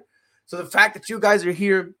each other. So the fact that you guys are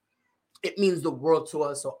here, it means the world to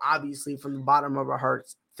us. So obviously, from the bottom of our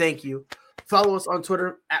hearts, thank you. Follow us on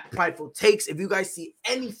Twitter at Prideful Takes. If you guys see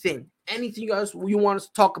anything you guys you want us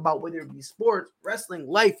to talk about, whether it be sports, wrestling,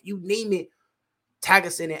 life, you name it, tag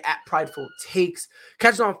us in it at Prideful Takes.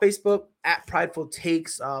 Catch us on Facebook at Prideful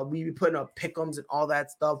Takes. We be putting up pick'ems and all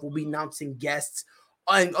that stuff. We'll be announcing guests.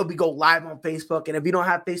 And we go live on Facebook. And if you don't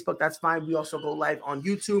have Facebook, that's fine. We also go live on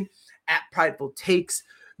YouTube at Prideful Takes.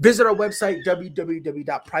 Visit our website,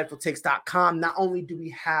 www.pridefultakes.com. Not only do we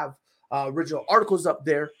have original articles up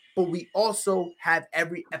there, but we also have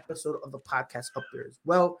every episode of the podcast up there as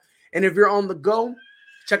well. And if you're on the go,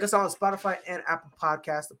 check us out on Spotify and Apple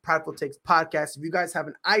Podcasts, the Prideful Takes podcast. If you guys have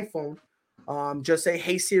an iPhone, just say,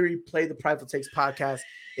 "Hey Siri, play the Prideful Takes podcast."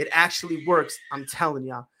 It actually works, I'm telling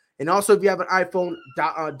y'all. And also, if you have an iPhone,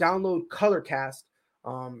 download Colorcast.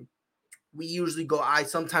 I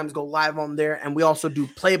sometimes go live on there, and we also do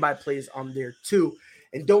play-by-plays on there too.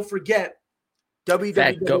 And don't forget,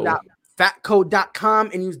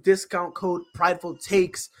 www.fatcode.com and use discount code Prideful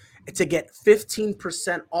Takes to get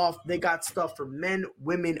 15% off. They got stuff for men,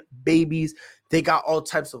 women, babies. They got all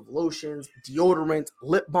types of lotions, deodorant,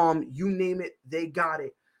 lip balm, you name it, they got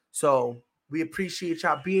it. So we appreciate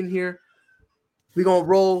y'all being here. We're going to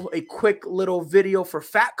roll a quick little video for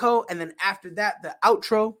Fatco, and then after that, the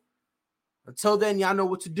outro. Until then, y'all know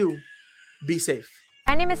what to do. Be safe.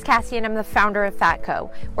 My name is Cassie, and I'm the founder of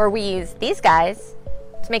Fatco, where we use these guys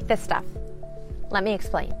to make this stuff. Let me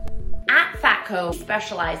explain. At Fatco, we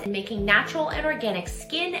specialize in making natural and organic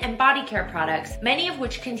skin and body care products, many of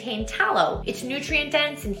which contain tallow. It's nutrient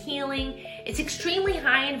dense and healing. It's extremely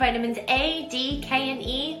high in vitamins A, D, K, and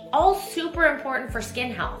E, all super important for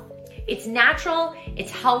skin health. It's natural,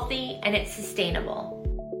 it's healthy, and it's sustainable.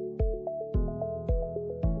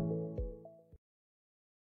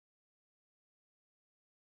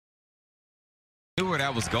 Knew where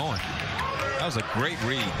that was going. That was a great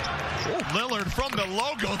read. Oh, Lillard from the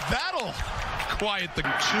logo. That'll quiet the 2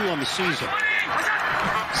 on the season.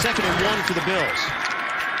 2nd and 1 for the Bills.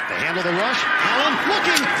 They handle the rush. Allen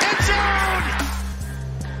looking. End zone.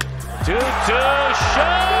 To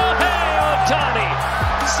Shohei Ohtani.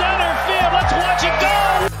 Center field. Let's watch it go.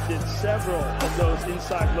 Did several of those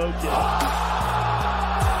inside low kicks.